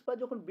 নেক্সট বার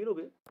যখন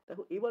বেরোবে,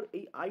 দেখো এবার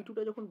এই আই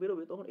টুটা যখন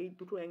বেরোবে তখন এই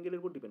দুটো অ্যাঙ্গেলের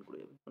উপর ডিপেন্ড করে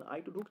যাবে, মানে আই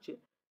টু ঢুকছে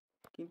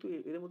কিন্তু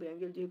এর মধ্যে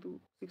অ্যাঙ্গেল যেহেতু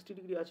 60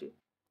 ডিগ্রি আছে,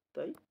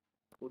 তাই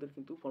ওদের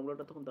কিন্তু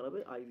ফর্মুলাটা তখন দাঁড়াবে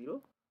I zero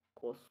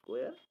cos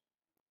square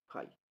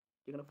phi,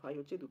 যেখানে ফাই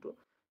হচ্ছে দুটো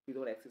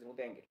প্রিজমের অ্যাক্সিসের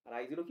মধ্যে অ্যাঙ্গেল, আর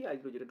আই জিরো কি, আই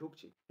জিরো যেটা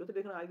ঢুকছে, যত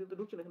এখানে আই জিরো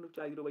ঢুকছে না, এখানে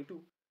হচ্ছে আই জিরো বাই 2,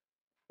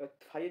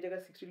 ফাইয়ের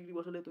জায়গায় 60 ডিগ্রি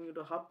বসালে তুমি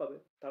ওটা হাফ পাবে,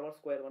 তারপর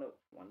স্কোয়ার মানে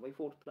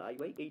 1/4, তাহলে আই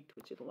বাই 8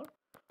 হচ্ছে তোমার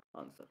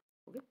আনসার।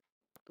 ওকে,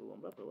 তো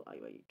আমরা পাবো আই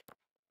বাই 8।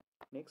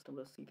 নেক্সট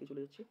আমরা সিতে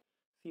চলে যাচ্ছি,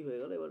 সি হয়ে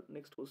গেল। এবার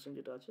নেক্সট কোশ্চেন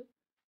যেটা আছে,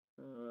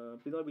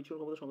 প্রিজমের বিচ্ছুরণ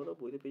ক্ষমতা সংখ্যা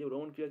বইতে পেয়ে যাবে,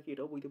 রমন ক্রিয়া কি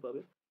এটাও বইতে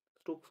পাবে।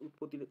 স্টোকস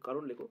উৎপত্তির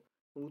কারণ লেখো,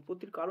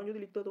 উৎপত্তির কারণ যদি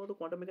লিখতে হয় তোমার তো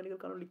কোয়ান্টাম মেকানিক্যাল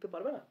কারণ লিখতে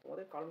পারবে না,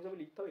 তোমাদের কারণ হিসাবে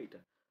লিখতে হবে এইটা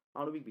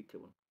আণবিক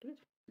বিক্ষেপণ, ঠিক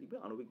আছে, লিখবে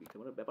আণবিক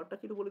বিক্ষেপণ। ব্যাপারটা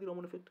কি একটু বলে দিই,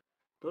 রমন এফেক্ট,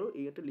 ধরো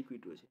এই একটা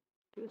লিকুইড রয়েছে,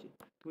 ঠিক আছে,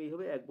 তুমি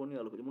এইভাবে এক বর্ণের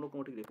আলো পেয়েছো,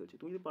 মনোক্রোমেটিক রেখে হচ্ছে,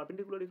 তুমি যদি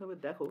পার্পেন্ডিকুলার এভাবে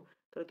দেখো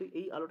তাহলে তুই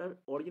এই আলোটার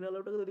অরিজিনাল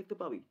আলোটাকে তো দেখতে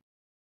পাবি,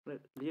 মানে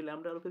যে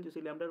ল্যাম্বডা আলো ফেলছে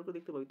সেই ল্যাম্বডা আলোকে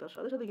দেখতে পাবি, তার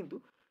সাথে সাথে কিন্তু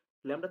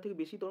ল্যাম্বডা থেকে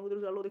বেশি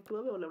তরঙ্গদৈর্ঘ্যের আলো দেখতে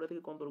পাবে, আর ল্যাম্বডা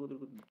থেকে কম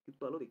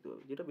তরঙ্গদৈর্ঘ্যযুক্ত আলো দেখতে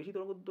পাবে। যেটা বেশি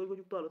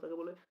তরঙ্গদৈর্ঘ্যযুক্ত আলো তাকে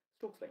বলে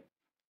স্টোকস লাইন,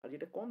 আর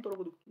যেটা কম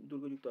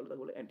তরঙ্গদৈর্ঘ্যযুক্ত আলো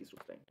তাকে বলে অ্যান্টি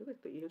স্টোকস লাইন, ঠিক আছে।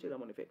 তো এই হচ্ছে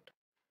রামান এফেক্ট।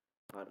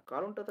 আর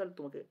কারণটা তাহলে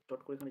তোমাকে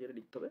চট করে এখানে যেটা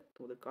লিখতে হবে,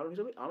 তোমাদের কারণ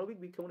হিসেবে আণবিক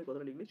বিক্ষেপণের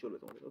কথাটা লিখলেই চলবে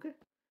তোমাদের। ওকে,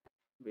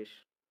 বেশ।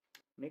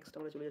 নেক্সট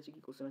আমরা চলে যাচ্ছি,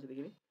 কি কোশ্চেন আছে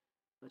দেখিনি।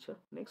 আচ্ছা,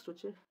 নেক্সট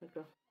হচ্ছে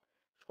একটা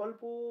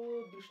স্বল্প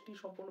দৃষ্টি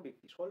সম্পন্ন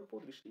ব্যক্তি, স্বল্প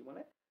দৃষ্টি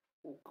মানে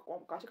ও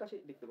কম কাছে কাছে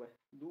দেখতে পায়,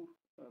 দূর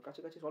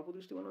কাছে কাছে, স্বল্প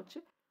দৃষ্টি মানে হচ্ছে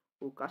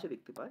ও কাছে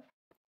দেখতে পায়।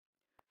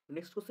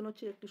 নেক্সট কোশ্চেন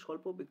হচ্ছে একটি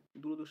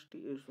দূরদৃষ্টি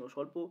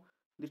স্বল্প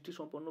দৃষ্টি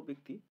সম্পন্ন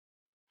ব্যক্তি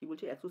কি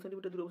বলছে 100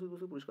 সেন্টিমিটার দূরে অবস্থিত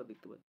বস্তু পরিষ্কার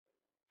দেখতে পায়,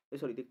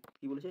 সরি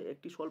কি বলেছে,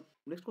 একটি স্বল্প,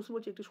 নেক্সট কোশ্চেন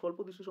বলছে একটি স্বল্প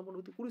দৃষ্টি সম্পন্ন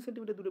ব্যক্তি 20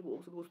 সেন্টিমিটার দূরে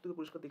অবস্থিত বস্তুকে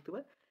পরিষ্কার দেখতে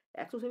পায়,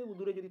 100 সেমি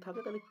দূরে যদি থাকে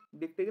তাহলে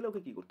দেখতে গেলে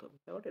ওকে কি করতে হবে।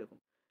 ব্যাপারটা এরকম,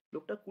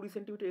 লোকটা 20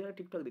 সেন্টিমিটার এখানে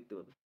ঠিকঠাক দেখতে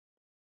পাবে,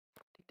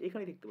 ঠিক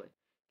এখানেই দেখতে পায়,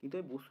 কিন্তু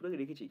আমি বস্তুটাকে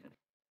রেখেছি এখানে,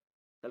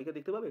 তালিকা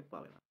দেখতে পাবে,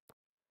 পাবে না।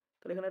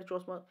 তাহলে এখানে একটা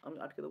চশমা আমি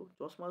আটকে দেবো,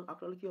 চশমা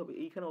আঁকড়ালে কি হবে,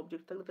 এইখানে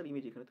অবজেক্ট থাকলে তার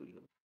ইমেজ এখানে তৈরি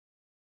হবে।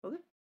 ওকে,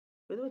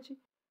 বুঝতে পারছি,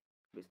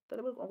 বেশ।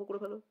 তাহলে এবার অঙ্ক করে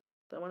ফেলো,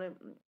 তার মানে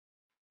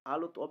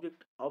আলো তো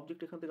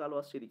অবজেক্ট এখান থেকে আলো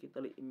আসছে এদিকে,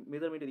 তাহলে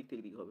মেজারমেন্টের দিক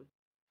থেকে এদিকে হবে।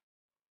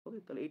 ওকে,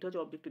 তাহলে এইটা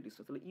হচ্ছে অবজেক্টের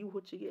ডিস্টেন্স, তাহলে ইউ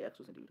হচ্ছে গিয়ে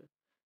 100 সেন্টিমিটার,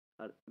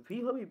 আর ভি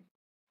হবে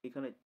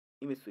এখানে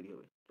ইমেজ তৈরি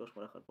হবে চশমা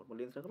রাখার পর বা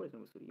লেন্স রাখার পর এখানে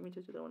ইমেজ তৈরি, ইমেজ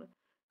হচ্ছে তার মানে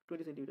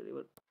 20 সেন্টিমিটার।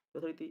 এবার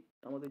যথারীতি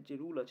আমাদের যে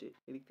রুল আছে,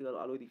 এদিক থেকে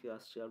আলো এদিকে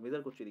আসছে আর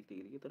মেজার করছে এদিক থেকে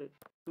এদিকে, তাহলে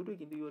দুটোই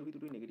কিন্তু ইউ আর ভি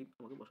দুটোই নেগেটিভ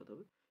আমাকে বসাতে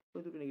হবে।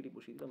 ওই দুটো নেগেটিভ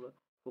বসিয়ে দিলে আমরা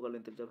ফোকাল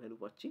লেন্থের যা ভ্যালু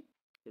পাচ্ছি,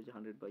 সেটা হচ্ছে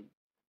 100/4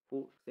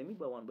 সেমি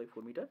বা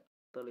 1/4 মিটার,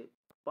 তাহলে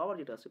পাওয়ার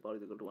যেটা আসছে পাওয়ার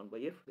equal to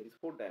 1/f, that is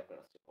 4 dioptre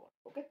আসছে পাওয়ার।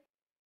 ওকে,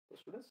 তো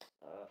স্টুডেন্টস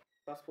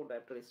ক্লাস 4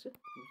 ডায়াপ্টার এসছে,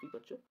 বুঝতেই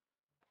পারছো।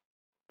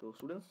 তো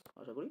স্টুডেন্টস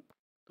আশা করি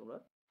তোমরা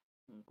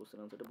কোশ্চেন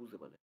আনসারটা বুঝতে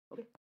পারলে।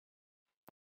 ওকে।